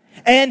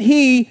 And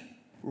he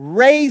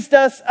raised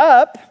us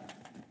up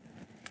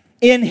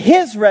in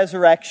his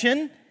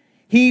resurrection.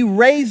 He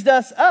raised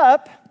us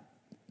up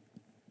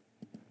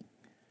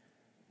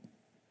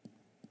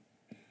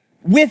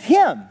with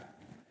him.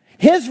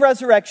 His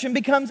resurrection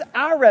becomes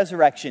our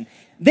resurrection.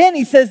 Then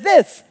he says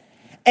this,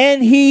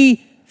 and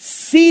he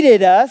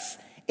seated us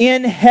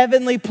in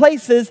heavenly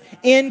places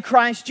in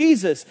Christ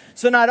Jesus.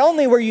 So not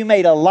only were you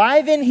made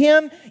alive in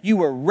him, you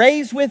were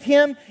raised with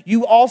him,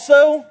 you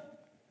also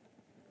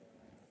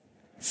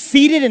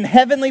seated in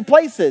heavenly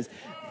places.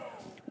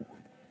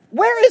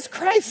 Where is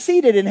Christ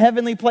seated in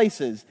heavenly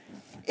places?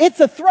 It's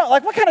a throne.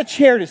 Like, what kind of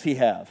chair does he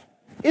have?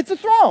 It's a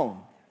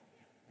throne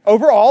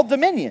over all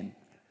dominion.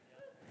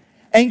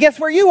 And guess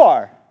where you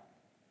are?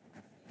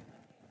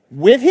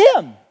 With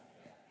him.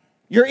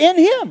 You're in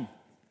him.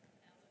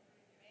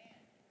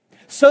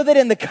 So that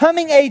in the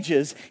coming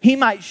ages, he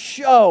might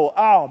show,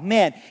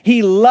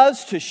 he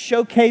loves to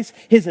showcase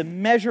his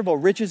immeasurable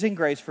riches and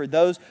grace for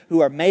those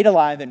who are made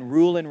alive and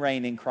rule and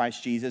reign in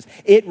Christ Jesus.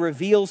 It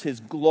reveals his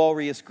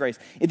glorious grace,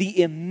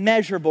 the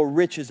immeasurable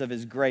riches of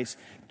his grace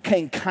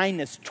and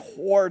kindness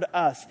toward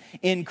us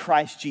in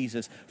Christ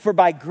Jesus. For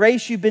by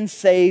grace you've been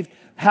saved.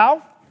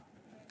 How?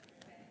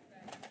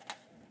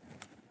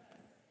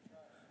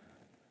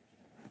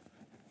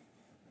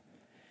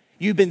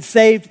 You've been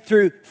saved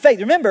through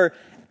faith. Remember,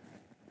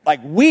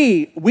 like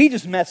we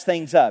just mess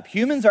things up.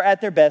 Humans are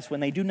at their best when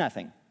they do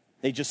nothing.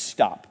 They just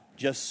stop.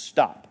 Just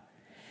stop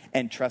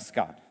and trust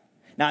God.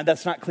 Now,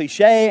 that's not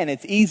cliche, and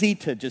it's easy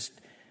to just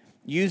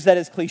use that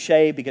as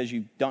cliche because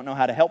you don't know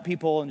how to help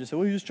people and just say,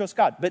 well, you just trust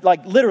God. But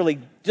like literally,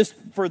 just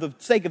for the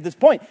sake of this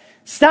point,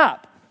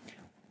 stop.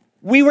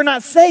 We were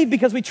not saved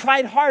because we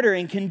tried harder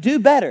and can do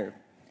better.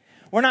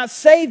 We're not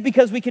saved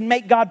because we can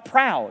make God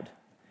proud.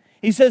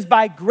 He says,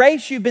 by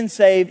grace you've been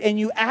saved, and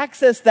you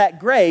access that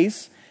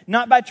grace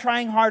not by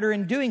trying harder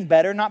and doing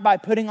better, not by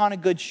putting on a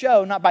good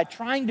show, not by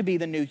trying to be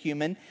the new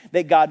human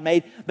that God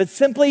made, but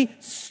simply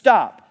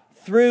stop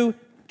through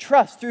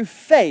trust, through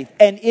faith.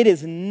 And it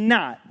is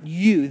not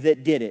you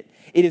that did it.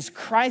 It is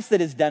Christ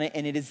that has done it,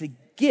 and it is a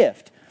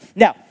gift.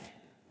 Now,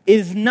 it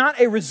is not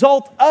a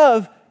result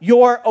of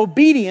your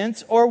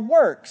obedience or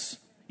works.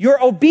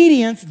 Your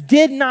obedience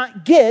did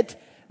not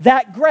get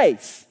that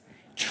grace.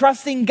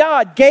 Trusting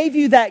God gave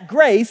you that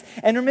grace.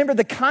 And remember,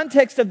 the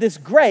context of this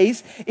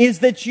grace is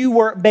that you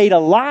were made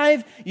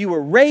alive, you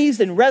were raised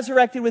and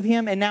resurrected with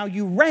Him, and now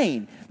you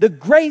reign. The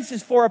grace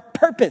is for a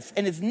purpose,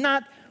 and it's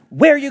not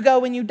where you go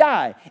when you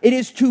die. It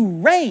is to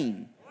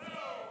reign.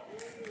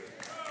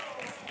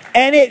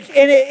 And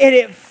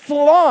it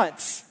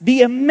flaunts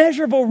the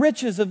immeasurable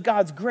riches of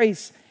God's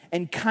grace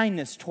and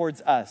kindness towards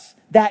us.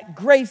 That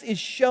grace is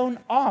shown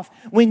off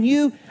when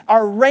you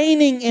are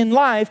reigning in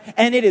life,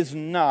 and it is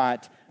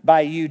not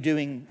by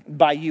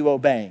you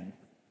obeying.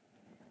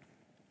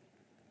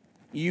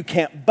 You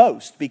can't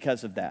boast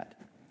because of that.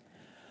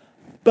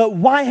 But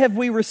why have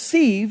we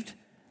received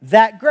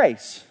that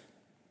grace?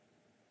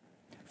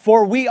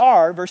 For we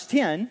are, verse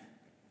 10,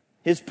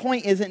 his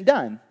point isn't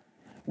done.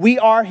 We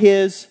are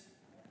his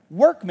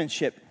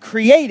workmanship,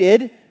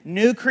 created,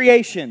 new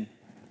creation.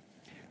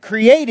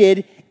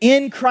 Created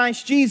in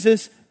Christ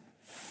Jesus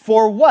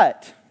for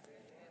what?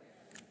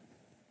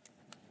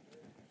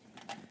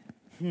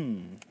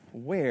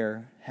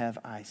 Where have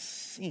I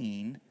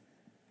seen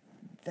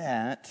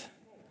that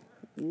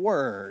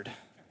word?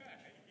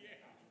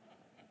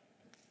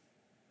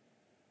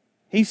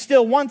 He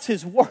still wants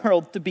his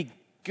world to be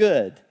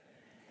good.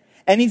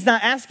 And he's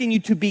not asking you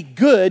to be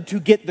good to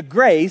get the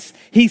grace.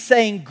 He's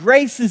saying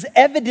grace's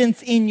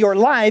evidence in your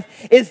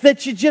life is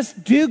that you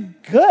just do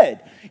good.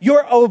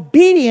 Your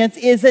obedience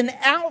is an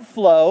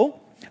outflow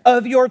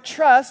of your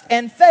trust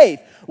and faith.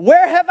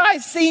 Where have I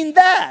seen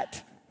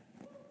that?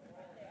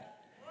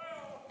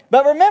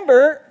 But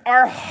remember,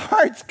 our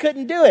hearts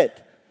couldn't do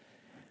it.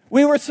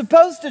 We were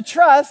supposed to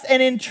trust,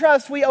 and in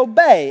trust we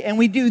obey. And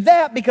we do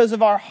that because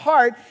of our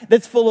heart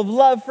that's full of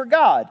love for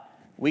God.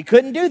 We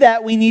couldn't do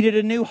that. We needed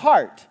a new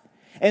heart.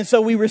 And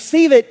so we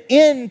receive it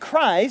in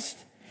Christ.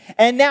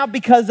 And now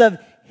because of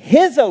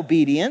His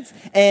obedience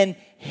and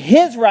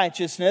His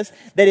righteousness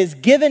that is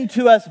given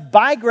to us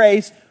by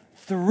grace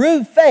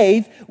through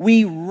faith,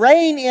 we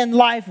reign in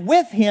life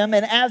with Him.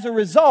 And as a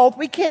result,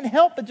 we can't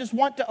help but just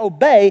want to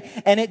obey.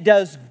 And it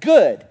does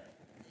good.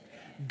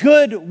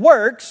 Good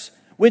works,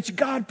 which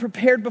God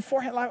prepared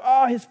beforehand.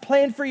 Like, His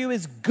plan for you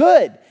is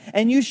good.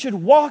 And you should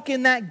walk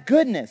in that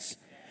goodness.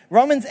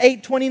 Romans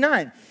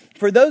 8:29.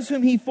 For those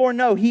whom He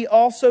foreknow, He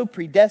also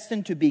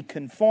predestined to be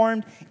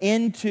conformed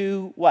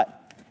into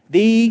what?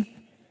 The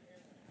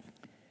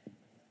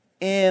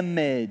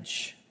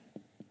image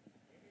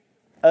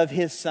of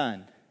His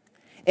Son.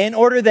 In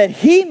order that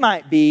He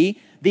might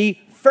be the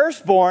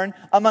firstborn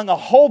among a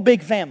whole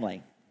big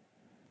family.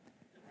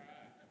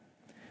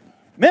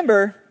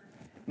 Remember,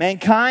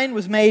 mankind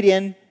was made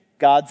in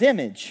God's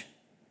image.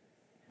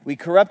 We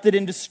corrupted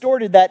and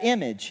distorted that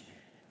image.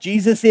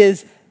 Jesus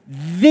is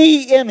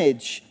the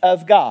image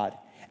of God.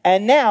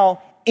 And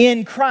now,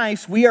 in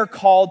Christ, we are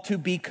called to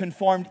be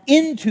conformed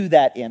into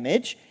that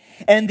image.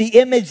 And the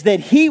image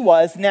that He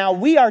was, now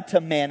we are to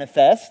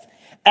manifest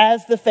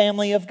as the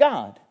family of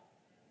God.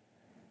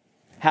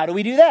 How do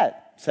we do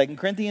that? 2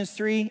 Corinthians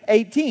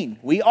 3:18.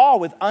 We all,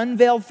 with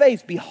unveiled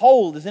face,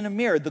 behold as in a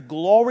mirror the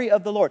glory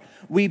of the Lord.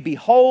 We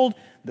behold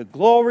the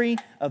glory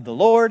of the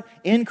Lord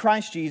in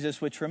Christ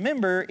Jesus, which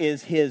remember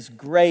is His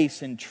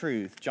grace and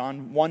truth.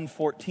 John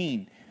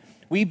 1:14.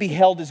 We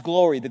beheld His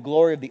glory, the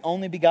glory of the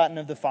only begotten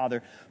of the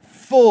Father,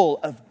 full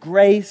of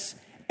grace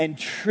and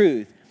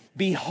truth.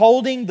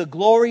 Beholding the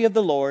glory of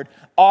the Lord,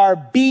 are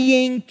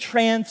being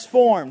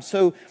transformed.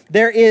 So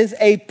there is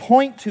a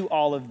point to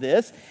all of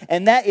this,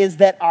 and that is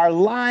that our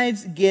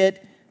lives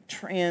get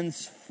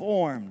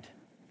transformed.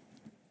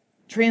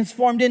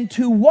 Transformed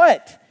into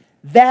what?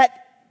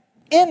 That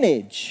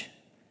image.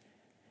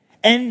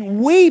 And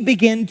we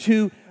begin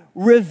to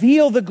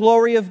reveal the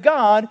glory of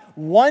God,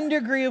 one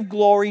degree of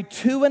glory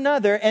to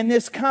another, and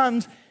this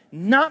comes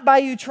not by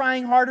you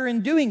trying harder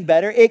and doing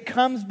better. It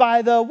comes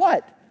by the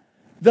what?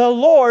 The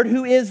Lord,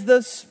 who is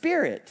the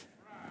Spirit.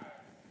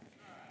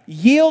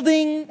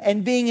 Yielding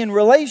and being in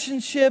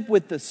relationship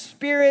with the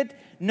Spirit,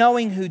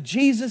 knowing who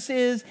Jesus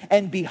is,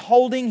 and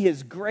beholding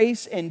His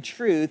grace and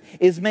truth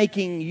is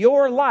making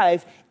your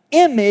life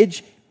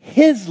image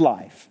His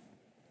life.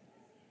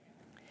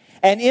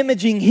 And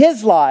imaging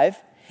His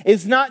life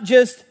is not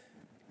just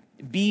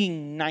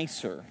being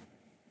nicer.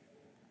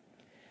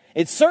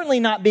 It's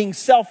certainly not being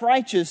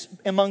self-righteous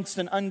amongst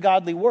an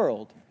ungodly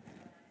world.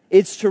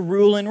 It's to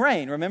rule and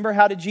reign. Remember,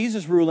 how did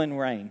Jesus rule and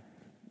reign?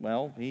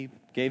 Well, He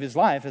gave His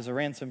life as a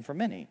ransom for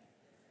many.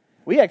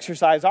 We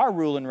exercise our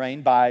rule and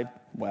reign by,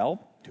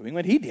 well, doing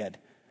what He did.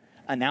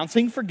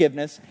 Announcing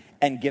forgiveness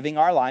and giving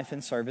our life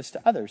in service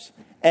to others.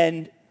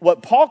 And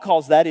what Paul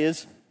calls that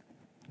is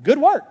good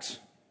works.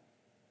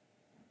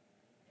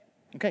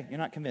 Okay, you're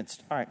not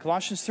convinced. All right,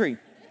 Colossians 3.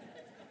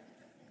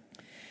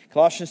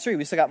 Colossians 3,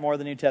 we still got more of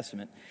the New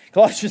Testament.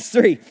 Colossians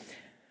 3,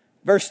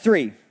 verse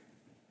 3.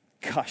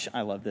 Gosh,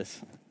 I love this.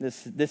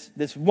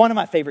 This one of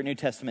my favorite New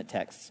Testament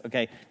texts.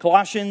 Okay,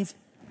 Colossians,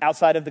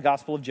 outside of the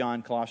Gospel of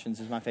John, Colossians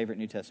is my favorite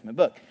New Testament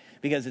book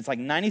because it's like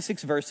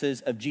 96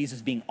 verses of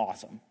Jesus being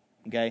awesome.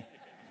 Okay,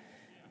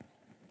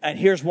 and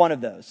here's one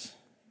of those.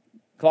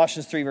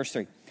 Colossians 3, verse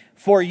 3.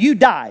 For you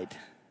died,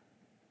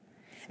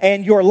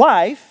 and your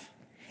life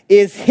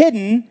is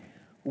hidden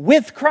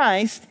with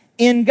Christ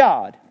in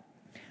God.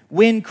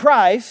 When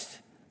Christ,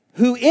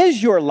 who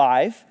is your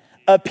life,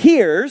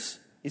 appears,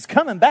 he's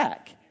coming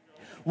back.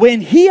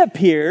 When he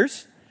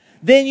appears,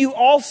 then you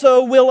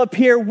also will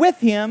appear with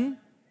him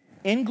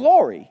in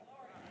glory.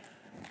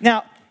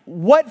 Now,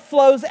 what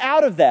flows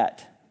out of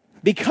that?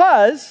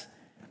 Because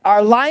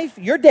our life,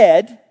 you're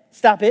dead.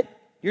 Stop it.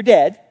 You're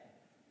dead.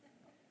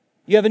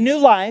 You have a new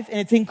life, and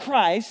it's in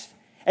Christ,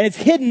 and it's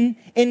hidden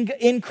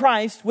in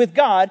Christ with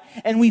God,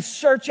 and we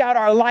search out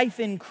our life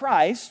in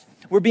Christ.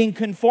 We're being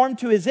conformed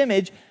to his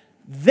image.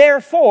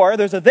 Therefore,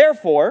 there's a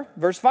therefore,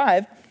 verse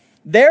 5,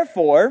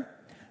 therefore,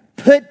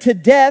 put to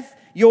death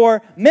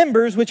your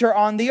members which are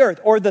on the earth,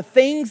 or the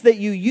things that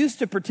you used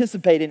to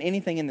participate in,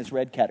 anything in this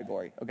red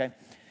category, okay?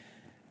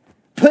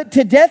 Put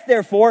to death,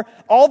 therefore,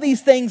 all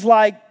these things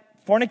like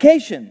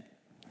fornication,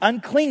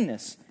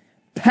 uncleanness,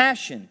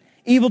 passion,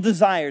 evil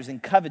desires,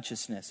 and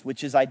covetousness,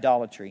 which is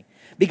idolatry.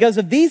 Because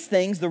of these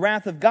things, the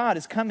wrath of God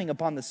is coming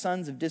upon the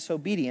sons of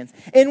disobedience,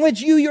 in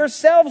which you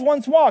yourselves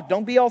once walked.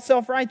 Don't be all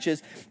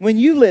self-righteous when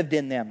you lived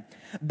in them.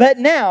 But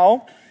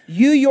now,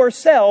 you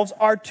yourselves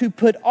are to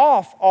put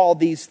off all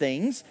these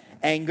things: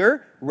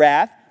 anger,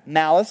 wrath,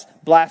 malice,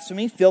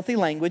 blasphemy, filthy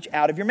language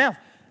out of your mouth.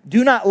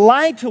 Do not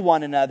lie to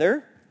one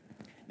another.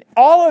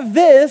 All of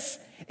this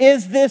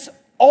is this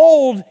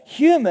old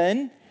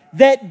human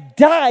that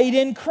died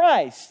in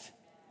Christ.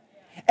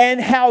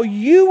 And how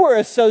you were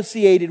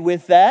associated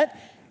with that,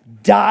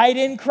 died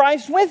in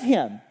Christ with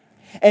him.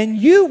 And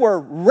you were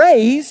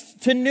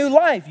raised to new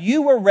life.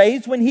 You were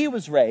raised when he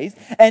was raised.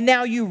 And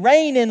now you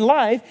reign in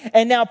life.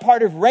 And now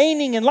part of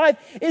reigning in life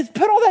is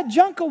put all that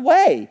junk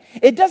away.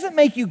 It doesn't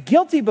make you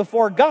guilty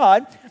before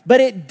God, but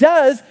it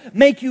does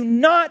make you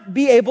not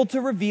be able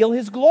to reveal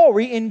his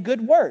glory in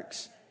good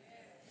works.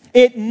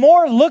 It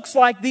more looks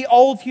like the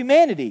old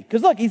humanity.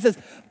 Because look, he says,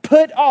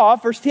 put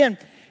off, verse 10,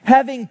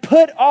 having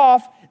put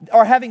off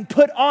or having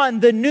put on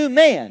the new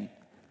man,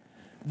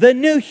 the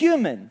new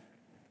human,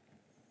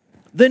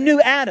 the new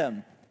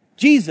Adam,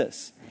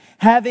 Jesus,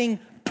 having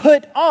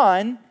put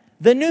on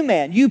the new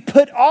man. You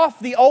put off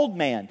the old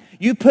man.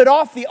 You put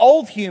off the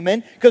old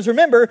human, because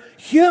remember,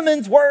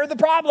 humans were the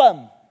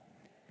problem.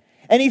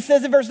 And he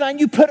says in verse 9,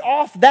 you put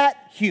off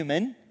that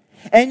human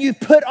and you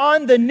put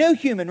on the new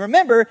human.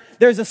 Remember,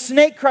 there's a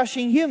snake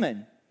crushing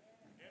human.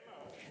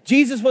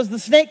 Jesus was the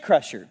snake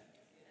crusher.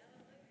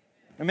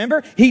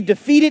 Remember, he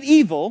defeated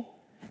evil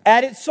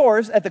at its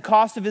source at the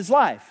cost of his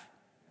life.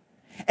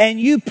 And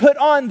you put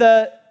on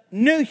the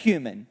new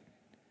human,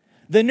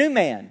 the new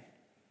man,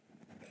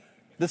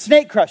 the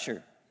snake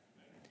crusher,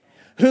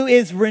 who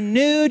is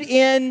renewed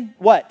in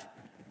what?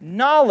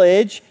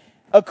 Knowledge,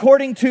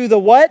 according to the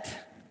what?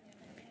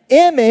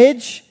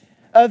 Image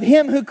of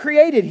him who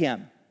created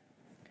him.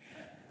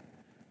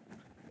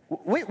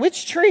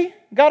 Which tree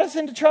got us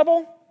into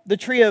trouble? The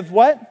tree of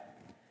what?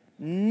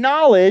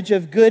 Knowledge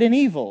of good and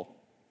evil.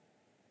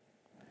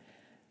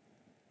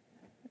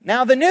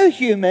 Now the new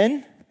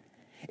human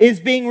is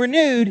being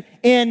renewed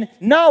in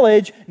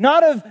knowledge,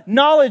 not of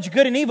knowledge,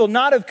 good and evil,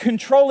 not of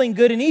controlling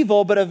good and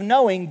evil, but of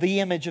knowing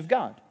the image of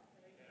God.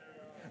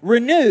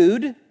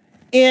 Renewed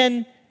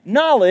in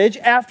knowledge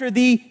after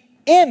the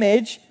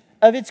image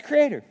of its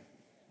creator,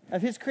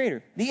 of his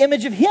creator, the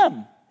image of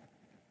him.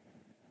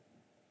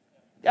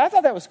 I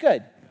thought that was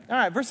good. All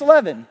right, verse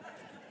 11.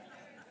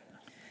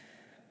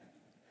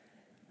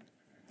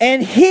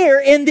 And here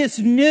in this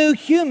new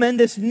human,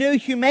 this new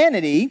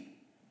humanity,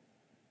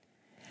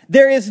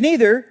 there is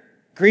neither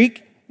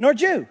Greek nor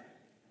Jew,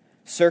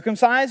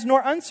 circumcised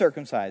nor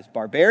uncircumcised,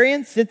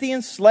 barbarian,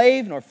 Scythian,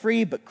 slave nor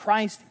free, but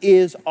Christ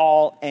is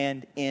all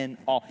and in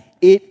all.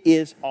 It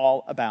is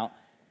all about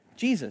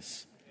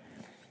Jesus.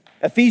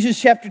 Ephesians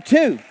chapter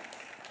 2,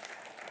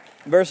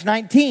 verse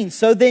 19.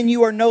 So then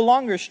you are no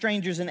longer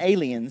strangers and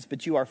aliens,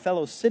 but you are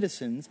fellow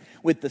citizens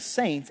with the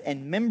saints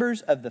and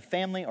members of the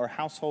family or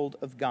household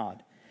of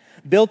God,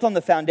 built on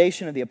the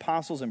foundation of the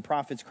apostles and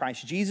prophets,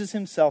 Christ Jesus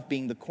himself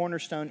being the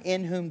cornerstone,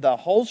 in whom the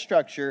whole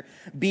structure,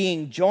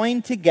 being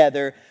joined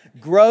together,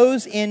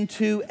 grows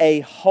into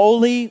a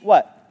holy,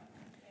 what?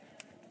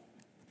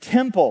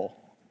 Temple.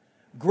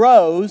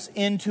 Grows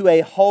into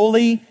a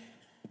holy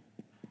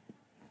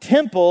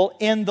temple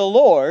in the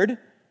Lord,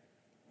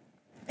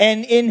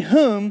 and in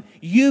whom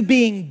you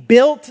being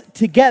built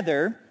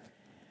together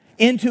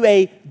into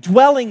a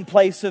dwelling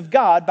place of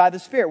God by the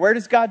Spirit. Where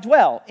does God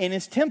dwell? In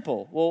his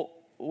temple. Well,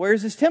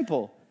 where's his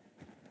temple?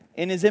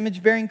 In his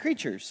image-bearing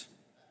creatures.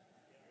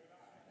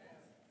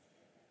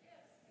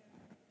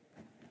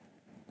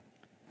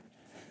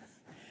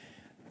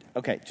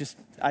 Okay,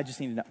 I just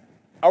need to know.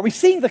 Are we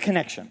seeing the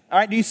connection? All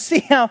right, do you see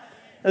how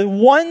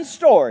one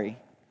story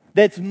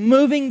that's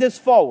moving this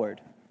forward,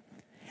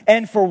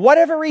 and for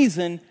whatever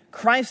reason,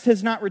 Christ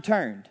has not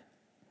returned.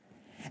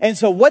 And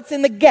so what's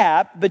in the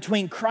gap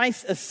between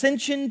Christ's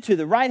ascension to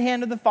the right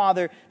hand of the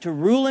Father to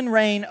rule and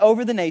reign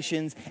over the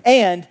nations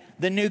and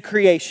the new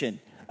creation?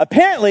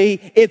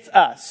 Apparently, it's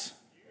us.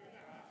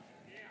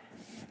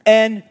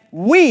 And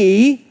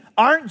we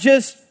aren't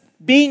just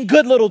being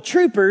good little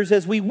troopers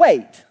as we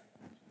wait.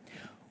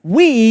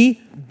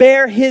 We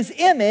bear His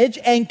image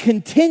and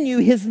continue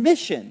His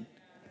mission.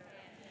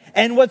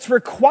 And what's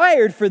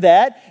required for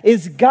that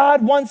is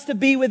God wants to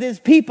be with His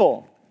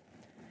people.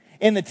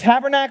 In the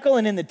tabernacle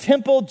and in the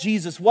temple,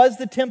 Jesus was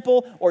the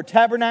temple or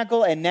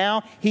tabernacle, and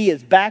now He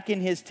is back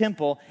in His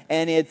temple,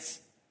 and it's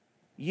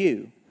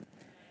you.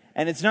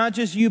 And it's not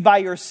just you by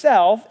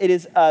yourself, it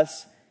is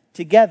us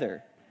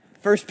together.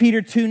 1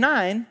 Peter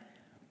 2:9,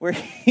 where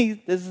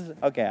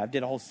I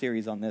did a whole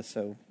series on this,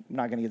 so I'm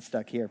not going to get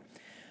stuck here.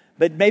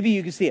 But maybe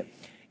you can see it.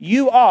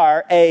 You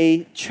are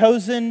a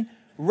chosen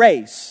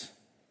race.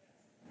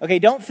 Okay,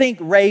 don't think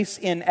race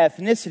in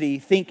ethnicity,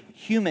 think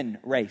human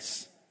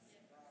race.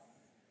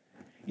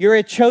 You're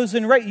a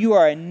chosen race. You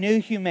are a new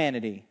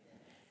humanity.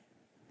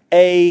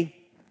 A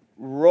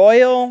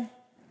royal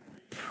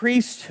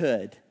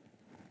priesthood.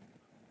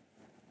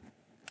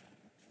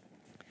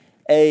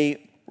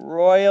 A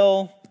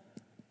royal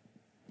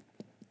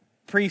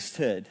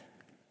priesthood.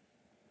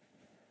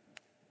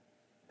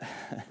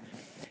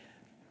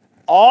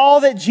 All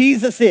that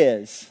Jesus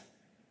is,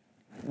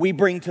 we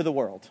bring to the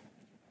world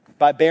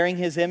by bearing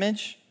His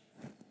image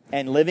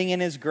and living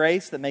in His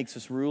grace that makes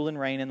us rule and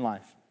reign in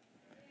life.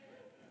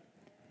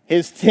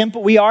 His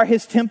temple, we are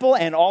His temple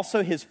and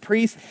also His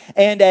priests,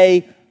 and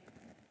a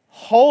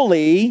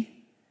holy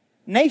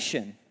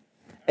nation,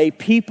 a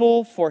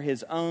people for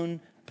His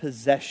own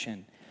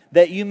possession,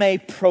 that you may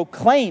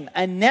proclaim,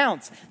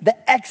 announce the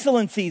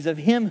excellencies of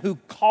Him who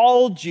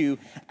called you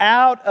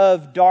out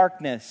of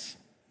darkness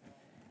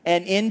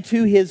and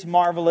into His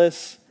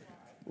marvelous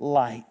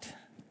light.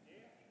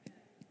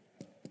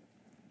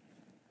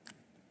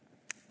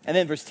 And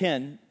then verse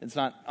 10, it's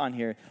not on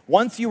here.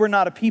 Once you were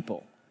not a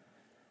people,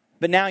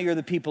 but now you're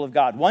the people of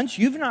God. Once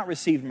you've not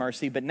received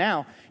mercy, but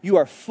now you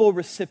are full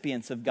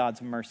recipients of God's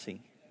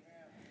mercy.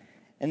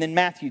 And then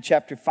Matthew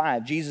chapter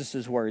 5,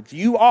 Jesus' words.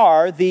 You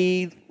are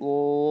the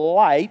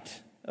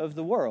light of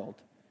the world.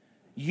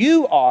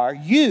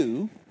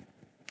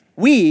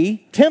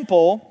 We,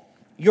 temple,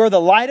 you're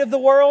the light of the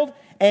world,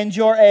 and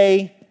you're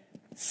a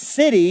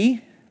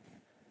city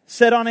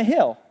set on a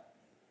hill.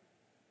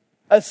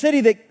 A city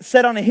that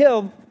set on a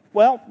hill,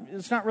 well,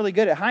 it's not really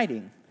good at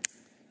hiding.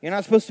 You're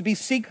not supposed to be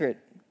secret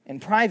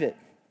and private.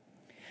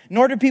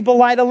 Nor do people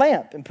light a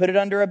lamp and put it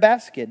under a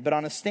basket, but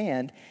on a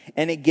stand,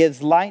 and it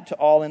gives light to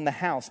all in the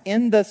house.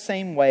 In the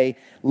same way,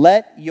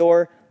 let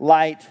your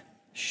light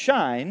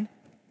shine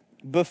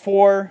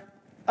before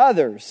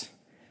others,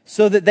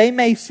 so that they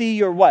may see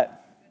your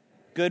what?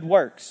 Good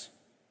works.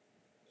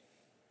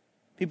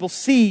 People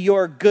see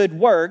your good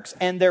works,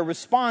 and their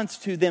response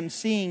to them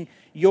seeing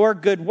your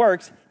good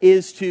works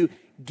is to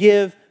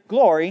give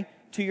glory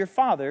to your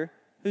Father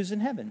who's in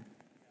heaven.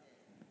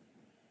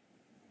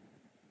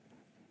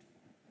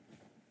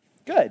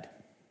 Good.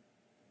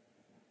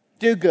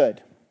 Do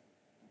good.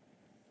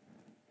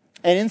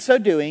 And in so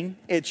doing,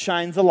 it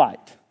shines a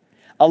light.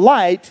 A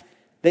light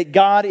that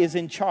God is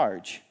in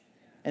charge.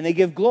 And they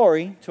give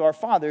glory to our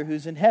Father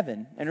who's in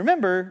heaven. And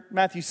remember,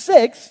 Matthew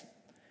 6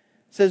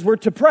 says we're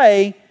to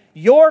pray,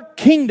 your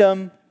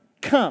kingdom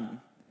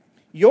come.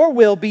 Your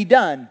will be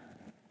done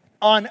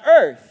on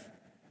earth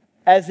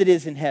as it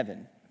is in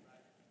heaven.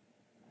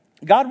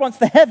 God wants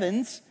the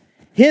heavens,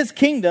 His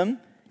kingdom,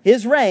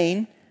 His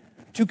reign,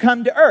 to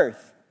come to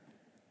earth.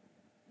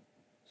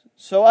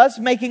 So us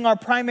making our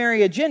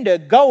primary agenda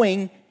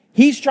going,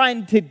 He's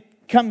trying to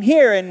come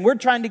here and we're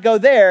trying to go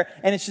there,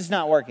 and it's just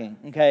not working,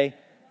 okay?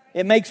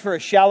 It makes for a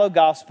shallow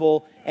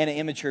gospel and an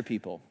immature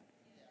people.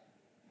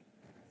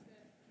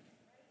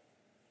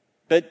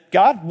 But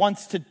God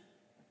wants to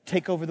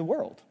take over the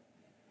world.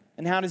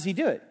 And how does He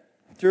do it?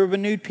 Through a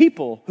renewed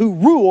people who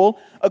rule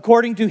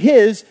according to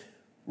His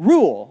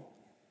rule.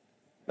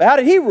 But how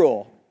did He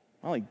rule?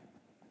 Well, He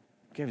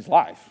gave His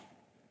life.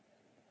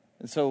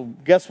 And so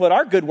guess what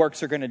our good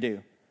works are going to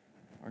do?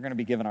 We're going to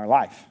be given our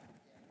life.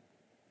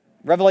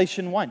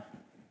 Revelation 1.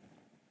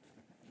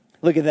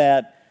 Look at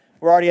that.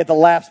 We're already at the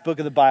last book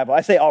of the Bible.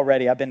 I say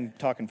already. I've been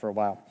talking for a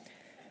while.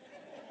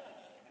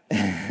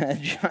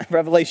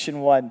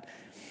 Revelation 1,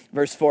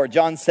 verse 4.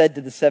 John said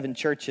to the 7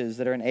 churches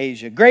that are in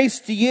Asia, grace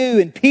to you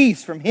and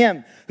peace from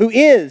Him who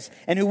is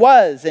and who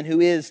was and who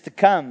is to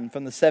come,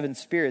 from the 7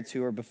 spirits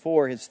who are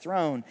before His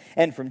throne,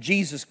 and from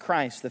Jesus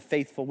Christ, the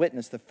faithful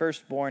witness, the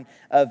firstborn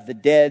of the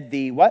dead,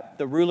 the what?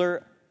 The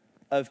ruler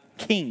of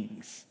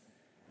kings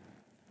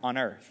on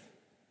earth.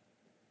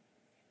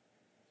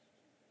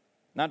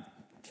 Not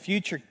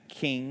future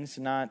kings,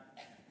 not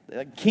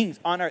kings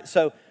on earth.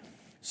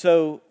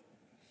 So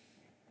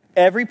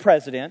every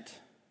president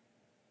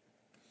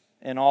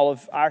in all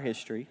of our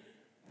history,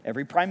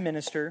 every prime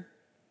minister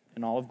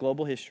in all of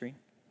global history,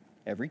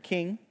 every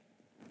king,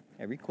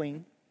 every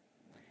queen,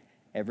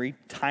 every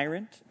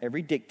tyrant,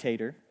 every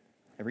dictator,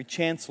 every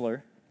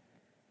chancellor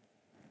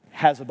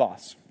has a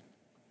boss.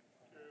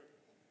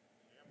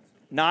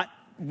 Not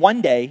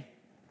one day,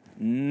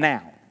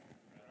 now.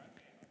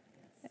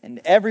 And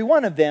every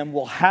one of them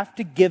will have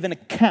to give an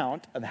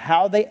account of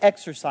how they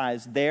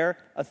exercise their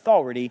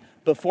authority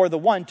before the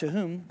one to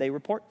whom they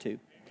report to,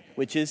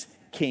 which is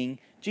King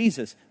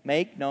Jesus.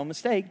 Make no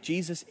mistake,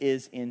 Jesus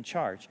is in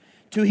charge.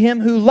 To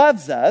him who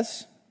loves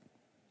us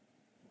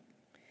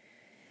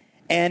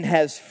and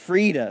has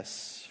freed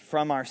us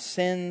from our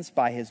sins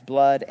by his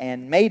blood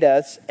and made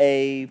us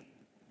a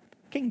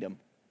kingdom,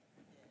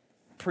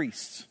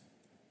 priests.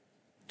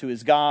 To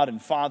his God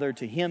and Father,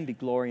 to him be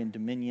glory and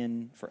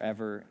dominion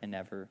forever and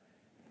ever.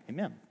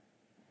 Amen.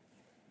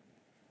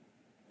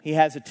 He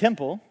has a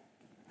temple.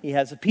 He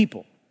has a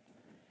people.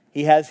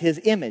 He has his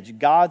image.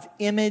 God's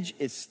image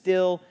is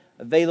still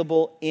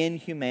available in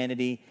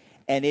humanity,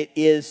 and it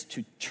is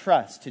to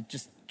trust, to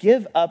just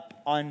give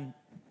up on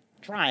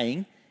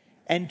trying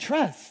and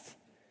trust.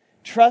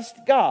 Trust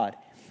God.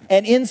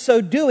 And in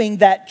so doing,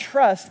 that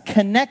trust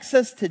connects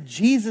us to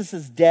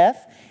Jesus'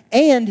 death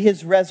and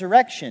his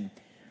resurrection.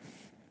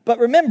 But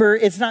remember,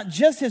 it's not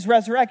just his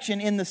resurrection.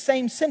 In the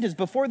same sentence,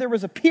 before there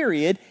was a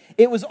period,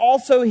 it was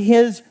also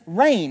his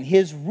reign,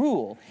 his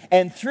rule.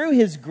 And through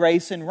his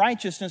grace and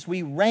righteousness,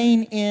 we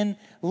reign in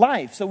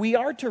life. So we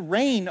are to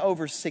reign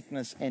over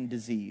sickness and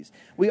disease.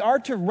 We are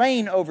to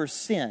reign over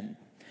sin.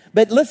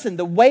 But listen,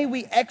 the way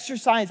we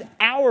exercise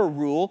our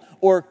rule,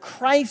 or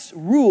Christ's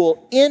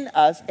rule in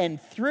us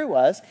and through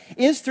us,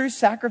 is through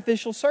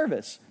sacrificial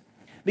service.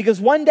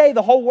 Because one day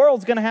the whole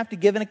world's going to have to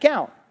give an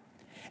account.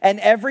 And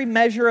every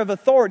measure of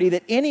authority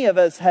that any of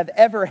us have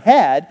ever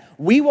had,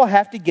 we will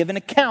have to give an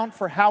account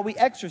for how we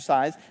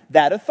exercise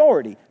that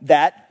authority,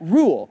 that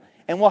rule.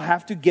 And we'll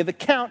have to give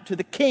account to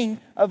the King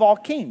of all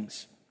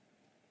kings.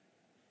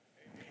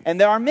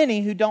 And there are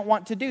many who don't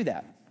want to do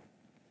that.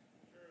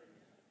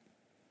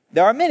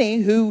 There are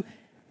many who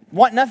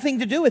want nothing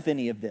to do with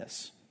any of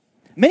this.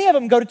 Many of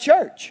them go to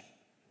church.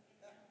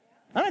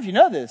 I don't know if you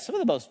know this. Some of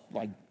the most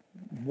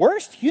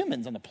worst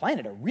humans on the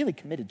planet are really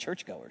committed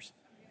churchgoers.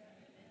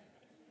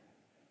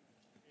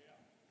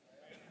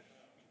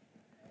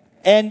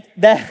 And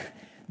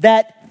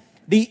that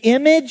the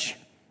image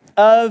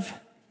of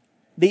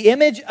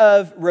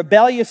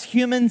rebellious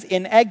humans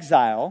in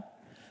exile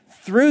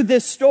through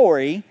this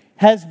story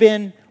has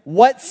been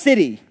what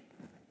city?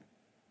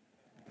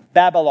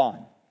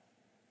 Babylon.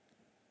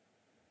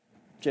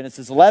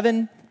 Genesis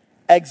 11,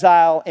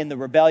 exile in the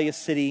rebellious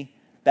city,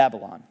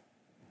 Babylon.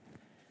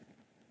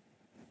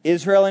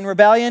 Israel in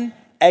rebellion,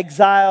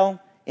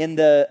 exile in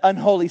the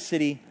unholy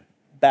city,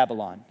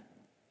 Babylon.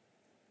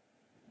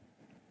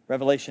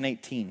 Revelation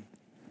 18.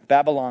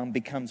 Babylon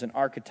becomes an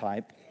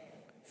archetype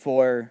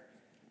for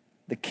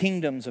the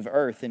kingdoms of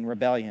earth in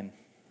rebellion.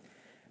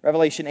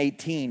 Revelation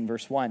 18,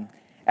 verse 1.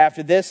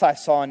 After this I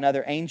saw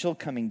another angel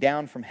coming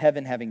down from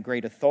heaven, having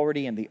great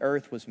authority, and the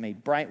earth was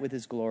made bright with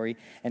his glory.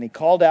 And he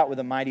called out with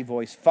a mighty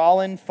voice,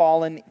 Fallen,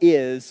 fallen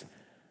is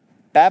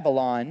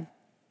Babylon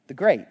the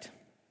Great.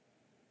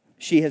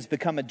 She has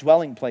become a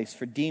dwelling place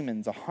for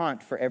demons, a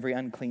haunt for every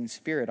unclean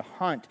spirit, a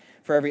haunt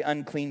for every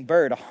unclean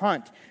bird, a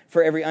haunt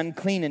for every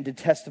unclean and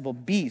detestable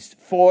beast.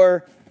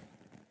 For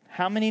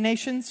how many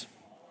nations?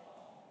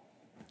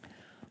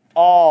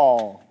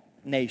 All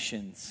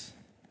nations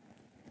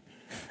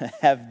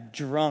have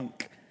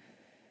drunk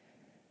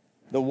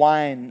the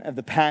wine of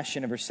the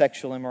passion of her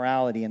sexual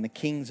immorality, and the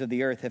kings of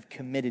the earth have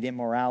committed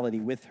immorality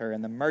with her,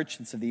 and the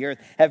merchants of the earth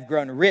have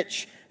grown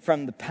rich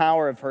from the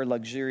power of her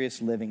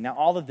luxurious living. Now,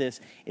 all of this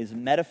is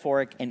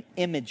metaphoric and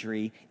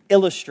imagery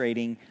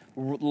illustrating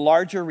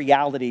larger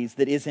realities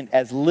that isn't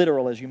as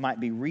literal as you might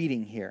be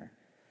reading here.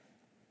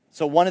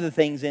 So one of the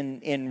things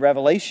in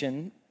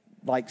Revelation,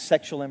 like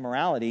sexual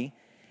immorality,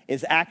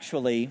 is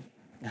actually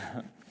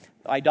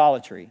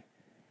idolatry.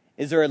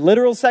 Is there a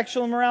literal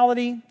sexual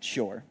immorality?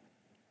 Sure.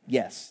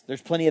 Yes,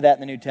 there's plenty of that in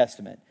the New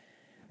Testament.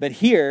 But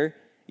here,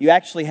 you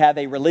actually have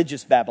a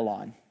religious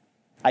Babylon,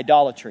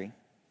 idolatry.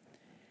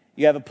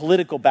 You have a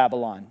political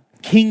Babylon.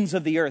 Kings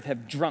of the earth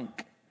have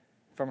drunk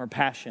from her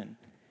passion.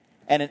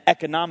 And an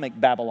economic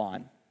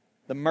Babylon.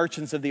 The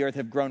merchants of the earth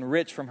have grown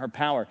rich from her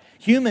power.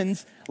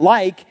 Humans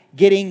like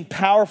getting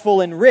powerful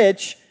and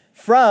rich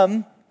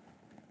from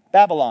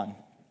Babylon.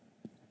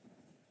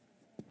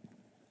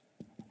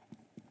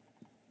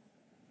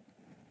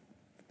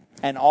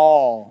 And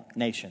all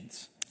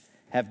nations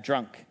have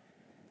drunk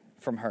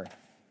from her.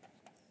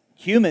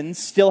 Humans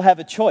still have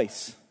a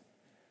choice.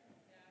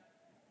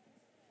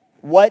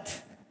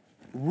 What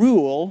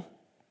rule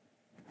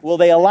will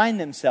they align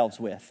themselves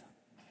with?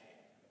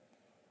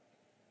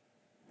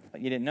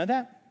 You didn't know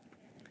that?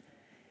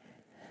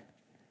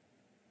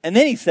 And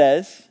then he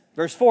says,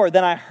 verse 4,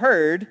 Then I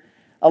heard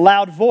a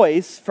loud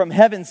voice from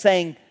heaven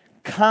saying,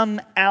 Come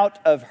out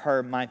of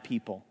her, my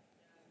people.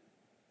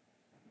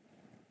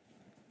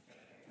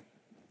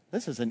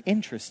 This is an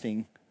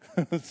interesting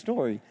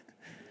story.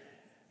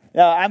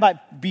 Now, I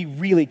might be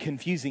really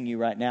confusing you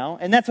right now,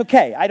 and that's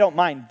okay. I don't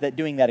mind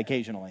doing that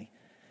occasionally.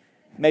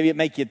 Maybe it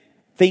make you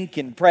think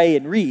and pray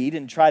and read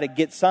and try to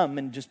get some,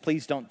 and just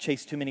please don't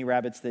chase too many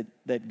rabbits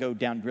that go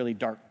down really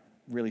dark,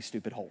 really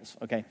stupid holes,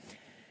 okay?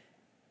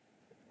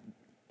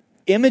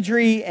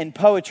 Imagery and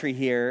poetry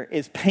here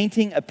is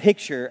painting a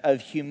picture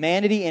of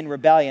humanity in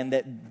rebellion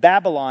that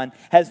Babylon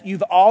has.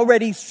 You've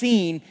already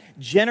seen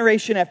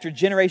generation after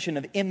generation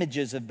of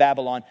images of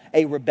Babylon,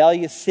 a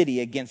rebellious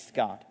city against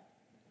God.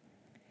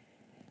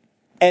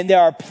 And there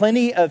are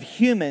plenty of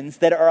humans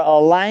that are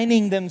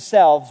aligning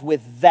themselves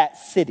with that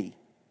city.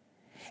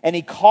 And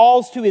he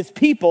calls to his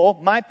people,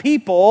 my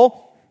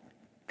people,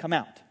 come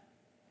out.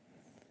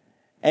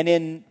 And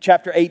in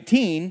chapter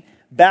 18,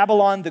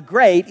 Babylon the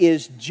Great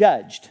is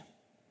judged.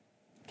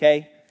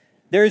 Okay?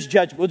 There is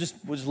judgment. We'll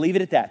just leave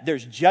it at that.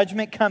 There's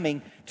judgment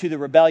coming to the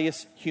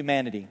rebellious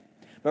humanity.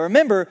 But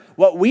remember,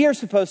 what we are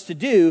supposed to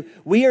do,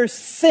 we are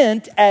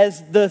sent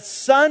as the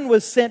Son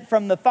was sent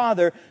from the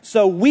Father,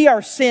 so we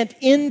are sent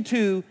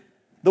into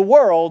the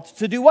world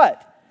to do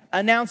what?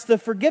 Announce the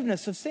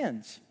forgiveness of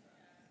sins.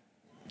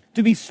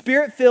 To be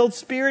Spirit-filled,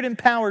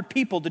 Spirit-empowered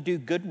people to do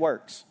good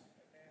works.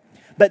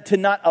 But to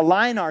not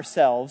align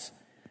ourselves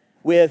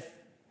with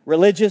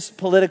religious,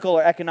 political,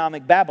 or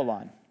economic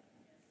Babylon.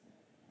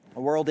 A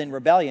world in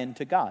rebellion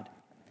to God.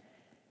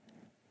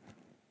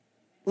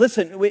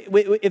 Listen,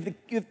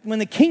 when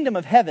the kingdom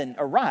of heaven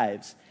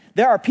arrives,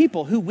 there are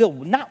people who will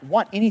not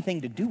want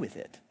anything to do with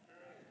it.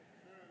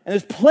 And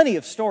there's plenty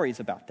of stories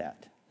about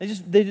that.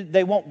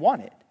 They won't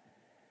want it.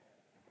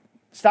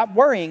 Stop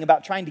worrying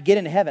about trying to get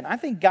into heaven. I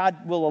think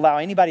God will allow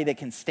anybody that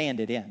can stand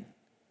it in.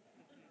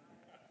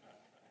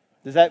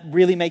 Does that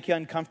really make you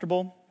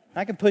uncomfortable?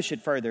 I can push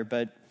it further,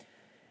 but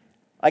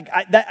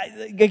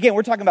again,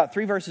 we're talking about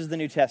 3 verses of the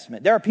New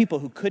Testament. There are people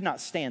who could not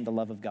stand the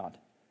love of God.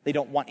 They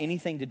don't want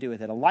anything to do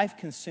with it. A life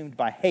consumed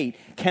by hate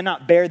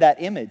cannot bear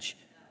that image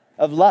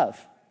of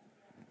love.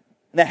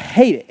 They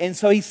hate it. And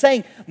so he's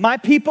saying, my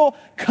people,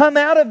 come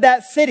out of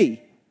that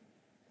city.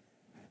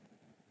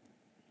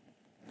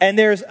 And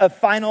there's a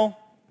final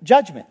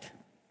judgment.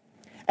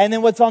 And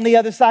then what's on the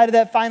other side of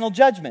that final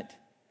judgment?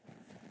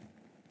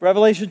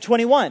 Revelation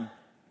 21.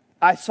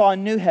 I saw a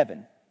new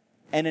heaven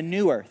and a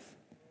new earth.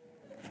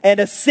 And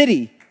a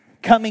city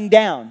coming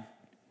down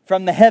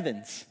from the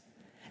heavens.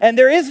 And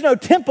there is no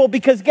temple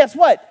because guess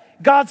what?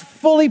 God's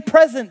fully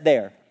present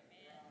there.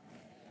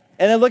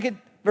 And then look at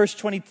verse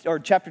 20 or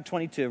chapter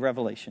 22 of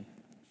Revelation.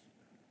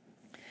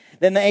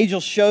 Then the angel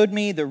showed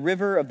me the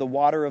river of the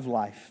water of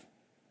life.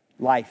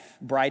 Life,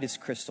 bright as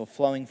crystal,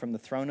 flowing from the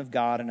throne of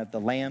God and of the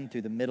Lamb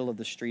through the middle of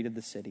the street of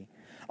the city.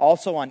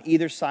 Also on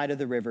either side of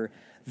the river,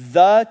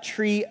 the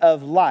tree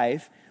of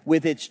life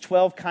with its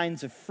 12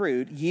 kinds of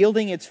fruit,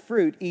 yielding its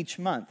fruit each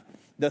month.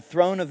 The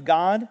throne of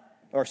God,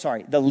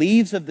 the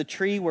leaves of the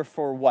tree were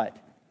for what?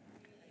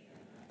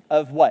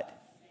 Of what?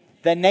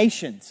 The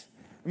nations.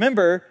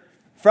 Remember,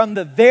 from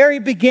the very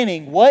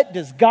beginning, what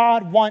does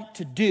God want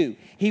to do?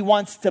 He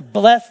wants to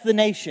bless the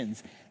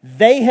nations.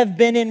 They have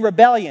been in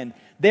rebellion.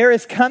 There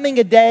is coming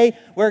a day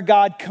where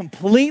God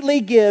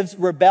completely gives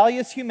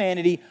rebellious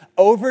humanity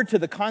over to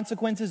the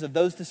consequences of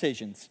those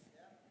decisions.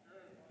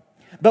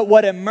 But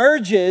what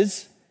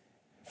emerges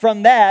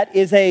from that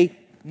is a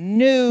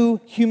new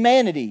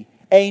humanity,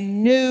 a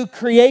new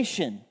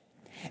creation.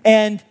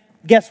 And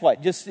guess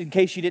what? Just in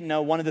case you didn't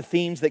know, one of the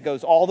themes that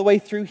goes all the way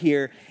through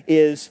here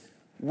is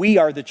we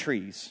are the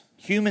trees.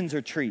 Humans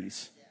are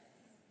trees.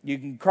 You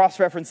can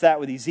cross-reference that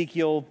with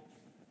Ezekiel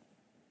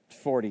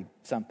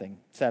 40-something,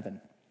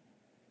 7.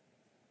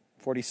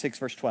 46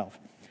 verse 12.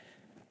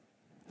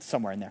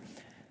 Somewhere in there.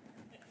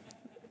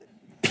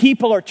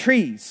 People are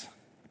trees.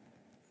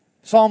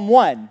 Psalm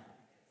 1.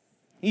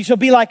 He shall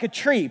be like a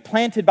tree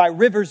planted by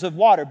rivers of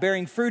water,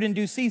 bearing fruit in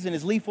due season.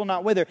 His leaf will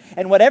not wither,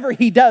 and whatever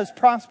he does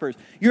prospers.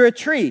 You're a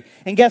tree,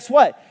 and guess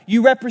what?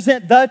 You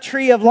represent the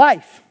tree of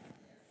life.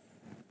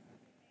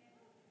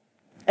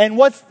 And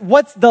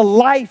what's the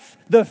life,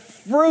 the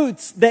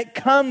fruits that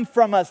come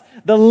from us?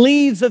 The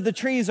leaves of the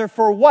trees are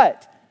for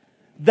what?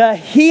 The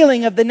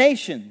healing of the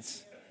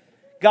nations.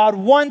 God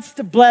wants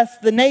to bless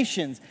the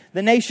nations.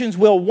 The nations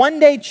will one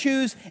day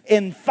choose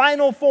in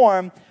final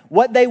form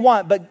what they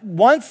want. But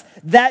once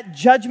that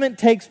judgment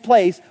takes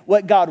place,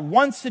 what God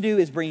wants to do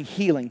is bring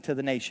healing to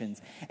the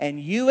nations. And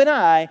you and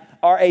I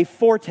are a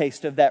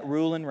foretaste of that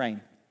rule and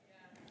reign.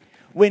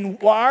 When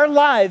our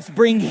lives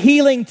bring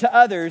healing to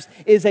others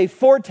is a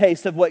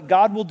foretaste of what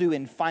God will do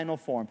in final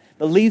form.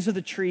 The leaves of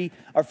the tree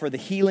are for the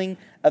healing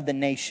of the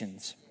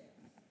nations.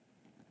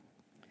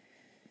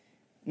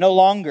 No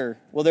longer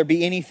will there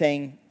be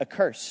anything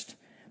accursed,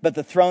 but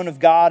the throne of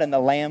God and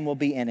the Lamb will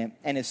be in it,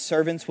 and his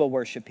servants will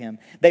worship him.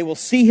 They will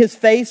see his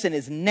face, and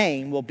his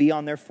name will be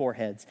on their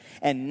foreheads.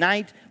 And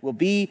night will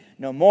be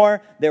no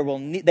more. They will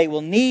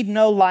need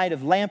no light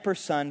of lamp or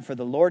sun, for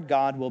the Lord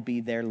God will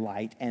be their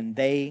light, and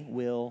they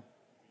will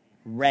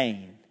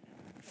reign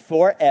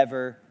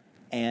forever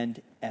and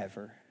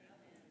ever.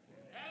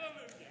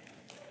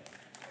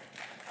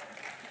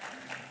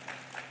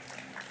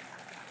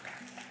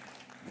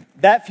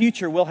 That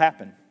future will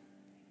happen.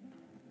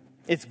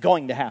 It's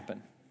going to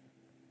happen.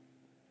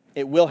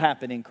 It will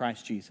happen in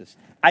Christ Jesus.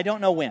 I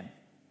don't know when.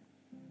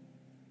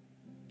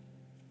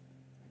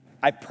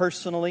 I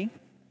personally,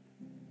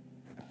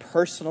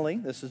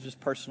 this is just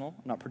personal,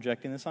 I'm not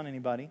projecting this on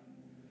anybody.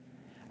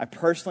 I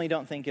personally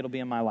don't think it'll be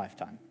in my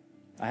lifetime.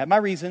 I have my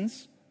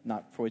reasons,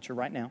 not for which you're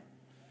right now.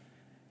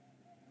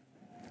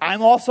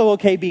 I'm also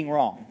okay being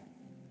wrong.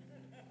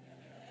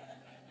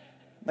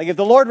 Like if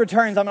the Lord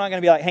returns, I'm not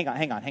going to be like, hang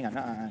on.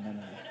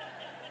 No.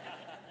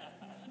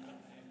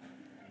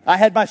 I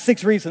had my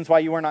 6 reasons why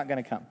you were not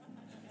going to come.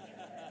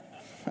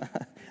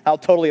 I'll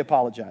totally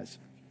apologize.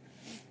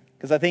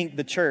 Because I think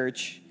the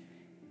church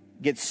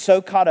gets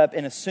so caught up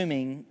in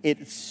assuming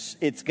it's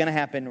going to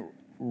happen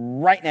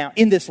right now,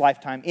 in this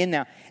lifetime, in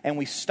now, and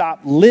we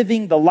stop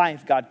living the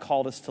life God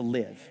called us to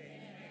live.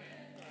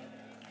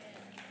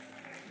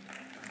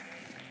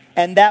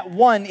 And that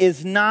one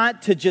is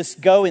not to just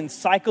go in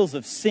cycles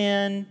of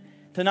sin,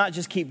 to not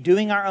just keep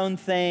doing our own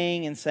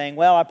thing and saying,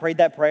 well, I prayed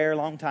that prayer a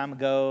long time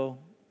ago.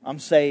 I'm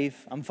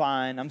safe. I'm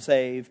fine. I'm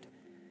saved.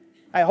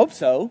 I hope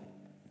so.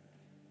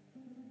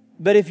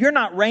 But if you're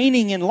not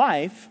reigning in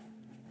life,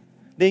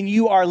 then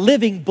you are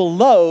living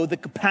below the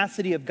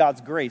capacity of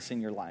God's grace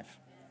in your life.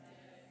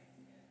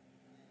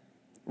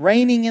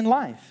 Reigning in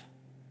life.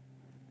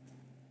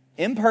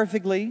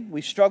 Imperfectly,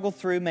 we struggle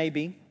through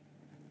maybe.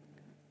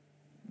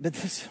 But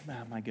this, oh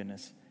my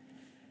goodness.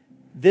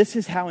 This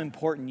is how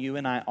important you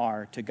and I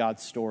are to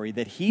God's story,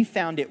 that He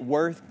found it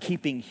worth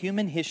keeping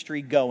human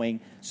history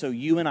going so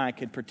you and I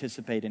could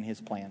participate in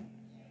His plan.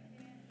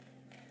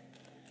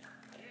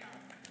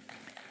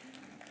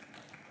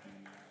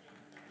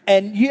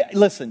 And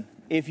listen,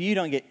 if you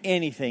don't get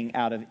anything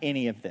out of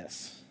any of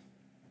this,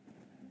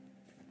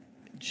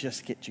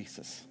 just get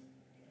Jesus.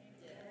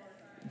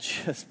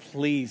 Just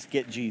please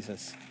get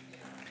Jesus.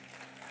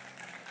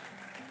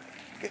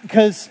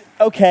 Because,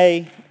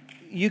 okay,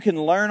 you can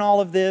learn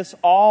all of this.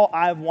 All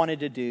I've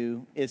wanted to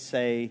do is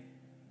say,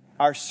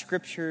 our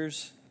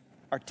scriptures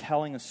are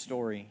telling a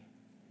story.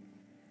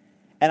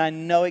 And I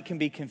know it can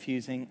be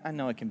confusing. I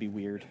know it can be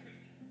weird.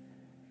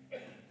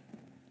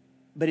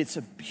 But it's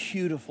a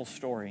beautiful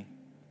story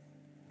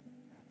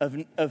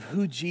of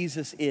who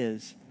Jesus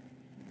is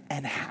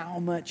and how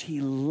much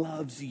He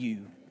loves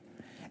you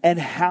and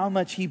how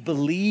much He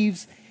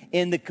believes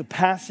in the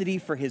capacity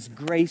for His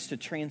grace to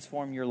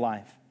transform your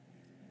life.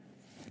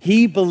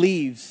 He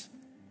believes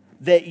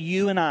that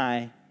you and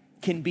I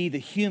can be the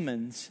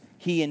humans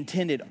He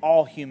intended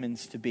all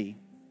humans to be.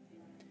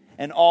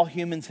 And all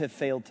humans have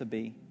failed to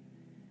be.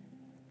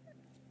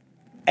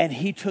 And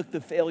He took the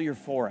failure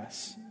for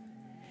us.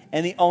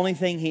 And the only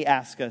thing He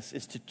asks us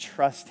is to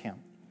trust Him.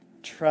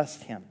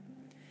 Trust Him.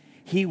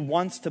 He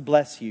wants to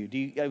bless you.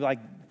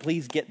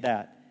 Please get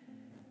that.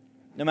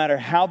 No matter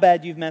how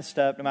bad you've messed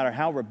up, no matter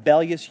how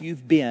rebellious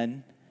you've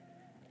been,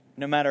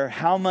 no matter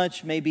how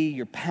much maybe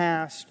your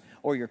past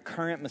or your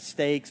current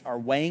mistakes are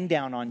weighing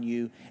down on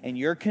you and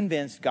you're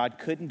convinced God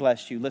couldn't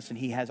bless you, listen,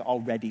 He has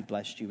already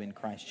blessed you in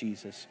Christ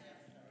Jesus.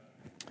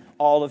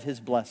 All of His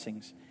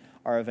blessings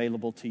are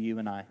available to you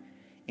and I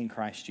in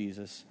Christ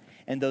Jesus.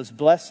 And those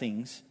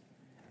blessings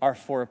are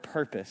for a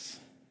purpose,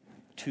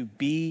 to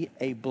be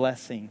a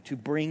blessing, to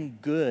bring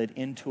good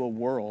into a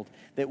world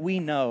that we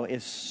know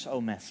is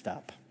so messed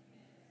up.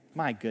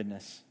 My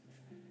goodness.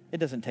 It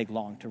doesn't take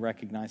long to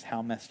recognize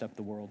how messed up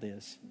the world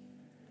is.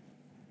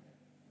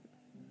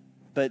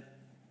 But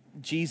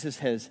Jesus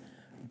has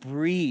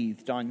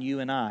breathed on you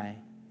and I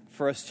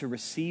for us to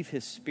receive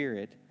His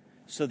Spirit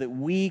so that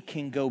we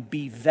can go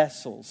be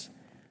vessels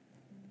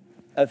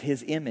of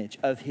His image,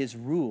 of His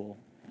rule.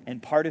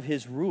 And part of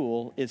His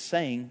rule is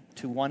saying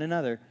to one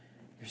another,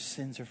 your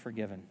sins are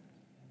forgiven.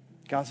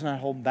 God's not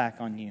holding back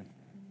on you.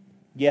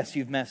 Yes,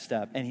 you've messed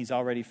up, and He's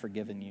already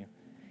forgiven you.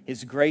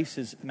 His grace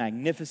is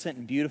magnificent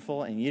and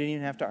beautiful, and you didn't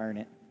even have to earn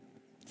it.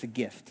 It's a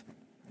gift.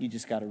 You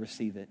just got to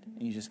receive it,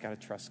 and you just got to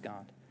trust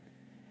God.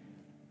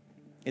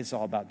 It's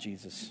all about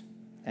Jesus.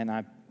 And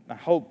I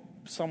hope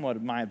somewhat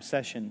of my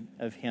obsession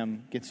of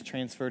Him gets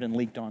transferred and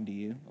leaked onto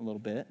you a little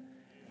bit.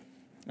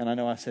 And I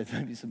know I said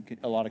maybe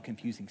a lot of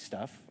confusing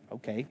stuff.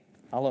 Okay,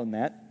 I'll own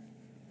that.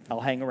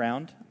 I'll hang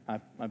around. I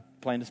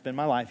plan to spend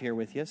my life here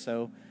with you,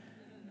 so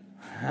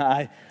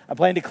I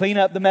plan to clean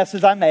up the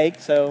messes I make,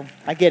 so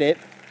I get it.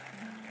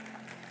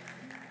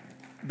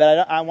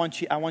 But I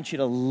want you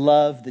to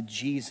love the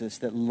Jesus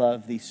that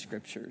loved these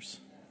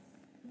scriptures.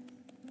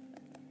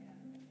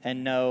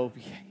 And know,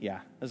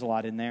 yeah, there's a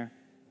lot in there.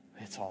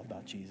 It's all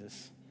about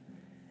Jesus.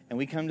 And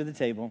we come to the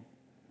table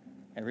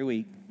every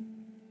week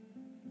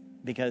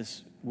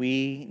because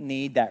we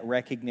need that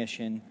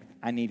recognition.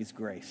 I need His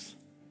grace.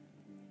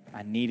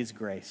 I need His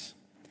grace.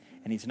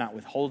 And He's not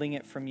withholding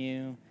it from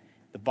you.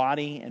 The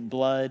body and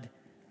blood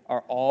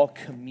are all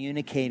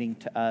communicating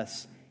to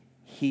us.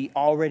 He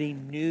already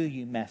knew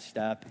you messed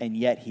up, and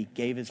yet He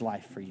gave His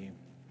life for you.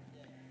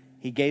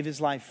 He gave His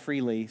life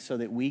freely so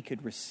that we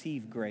could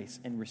receive grace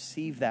and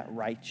receive that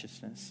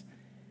righteousness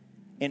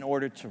in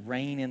order to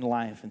reign in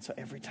life. And so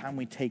every time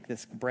we take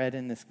this bread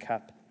and this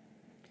cup,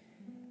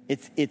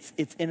 it's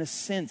in a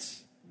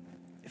sense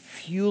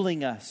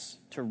fueling us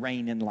to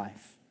reign in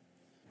life.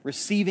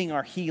 Receiving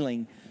our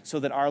healing so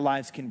that our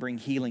lives can bring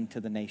healing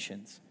to the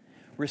nations.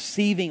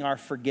 receiving our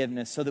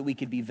forgiveness so that we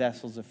could be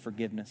vessels of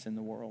forgiveness in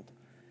the world.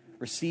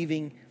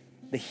 Receiving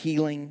the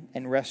healing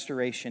and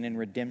restoration and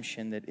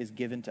redemption that is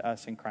given to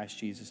us in Christ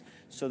Jesus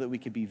so that we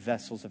could be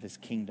vessels of his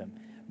kingdom,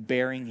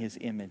 bearing his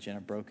image in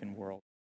a broken world.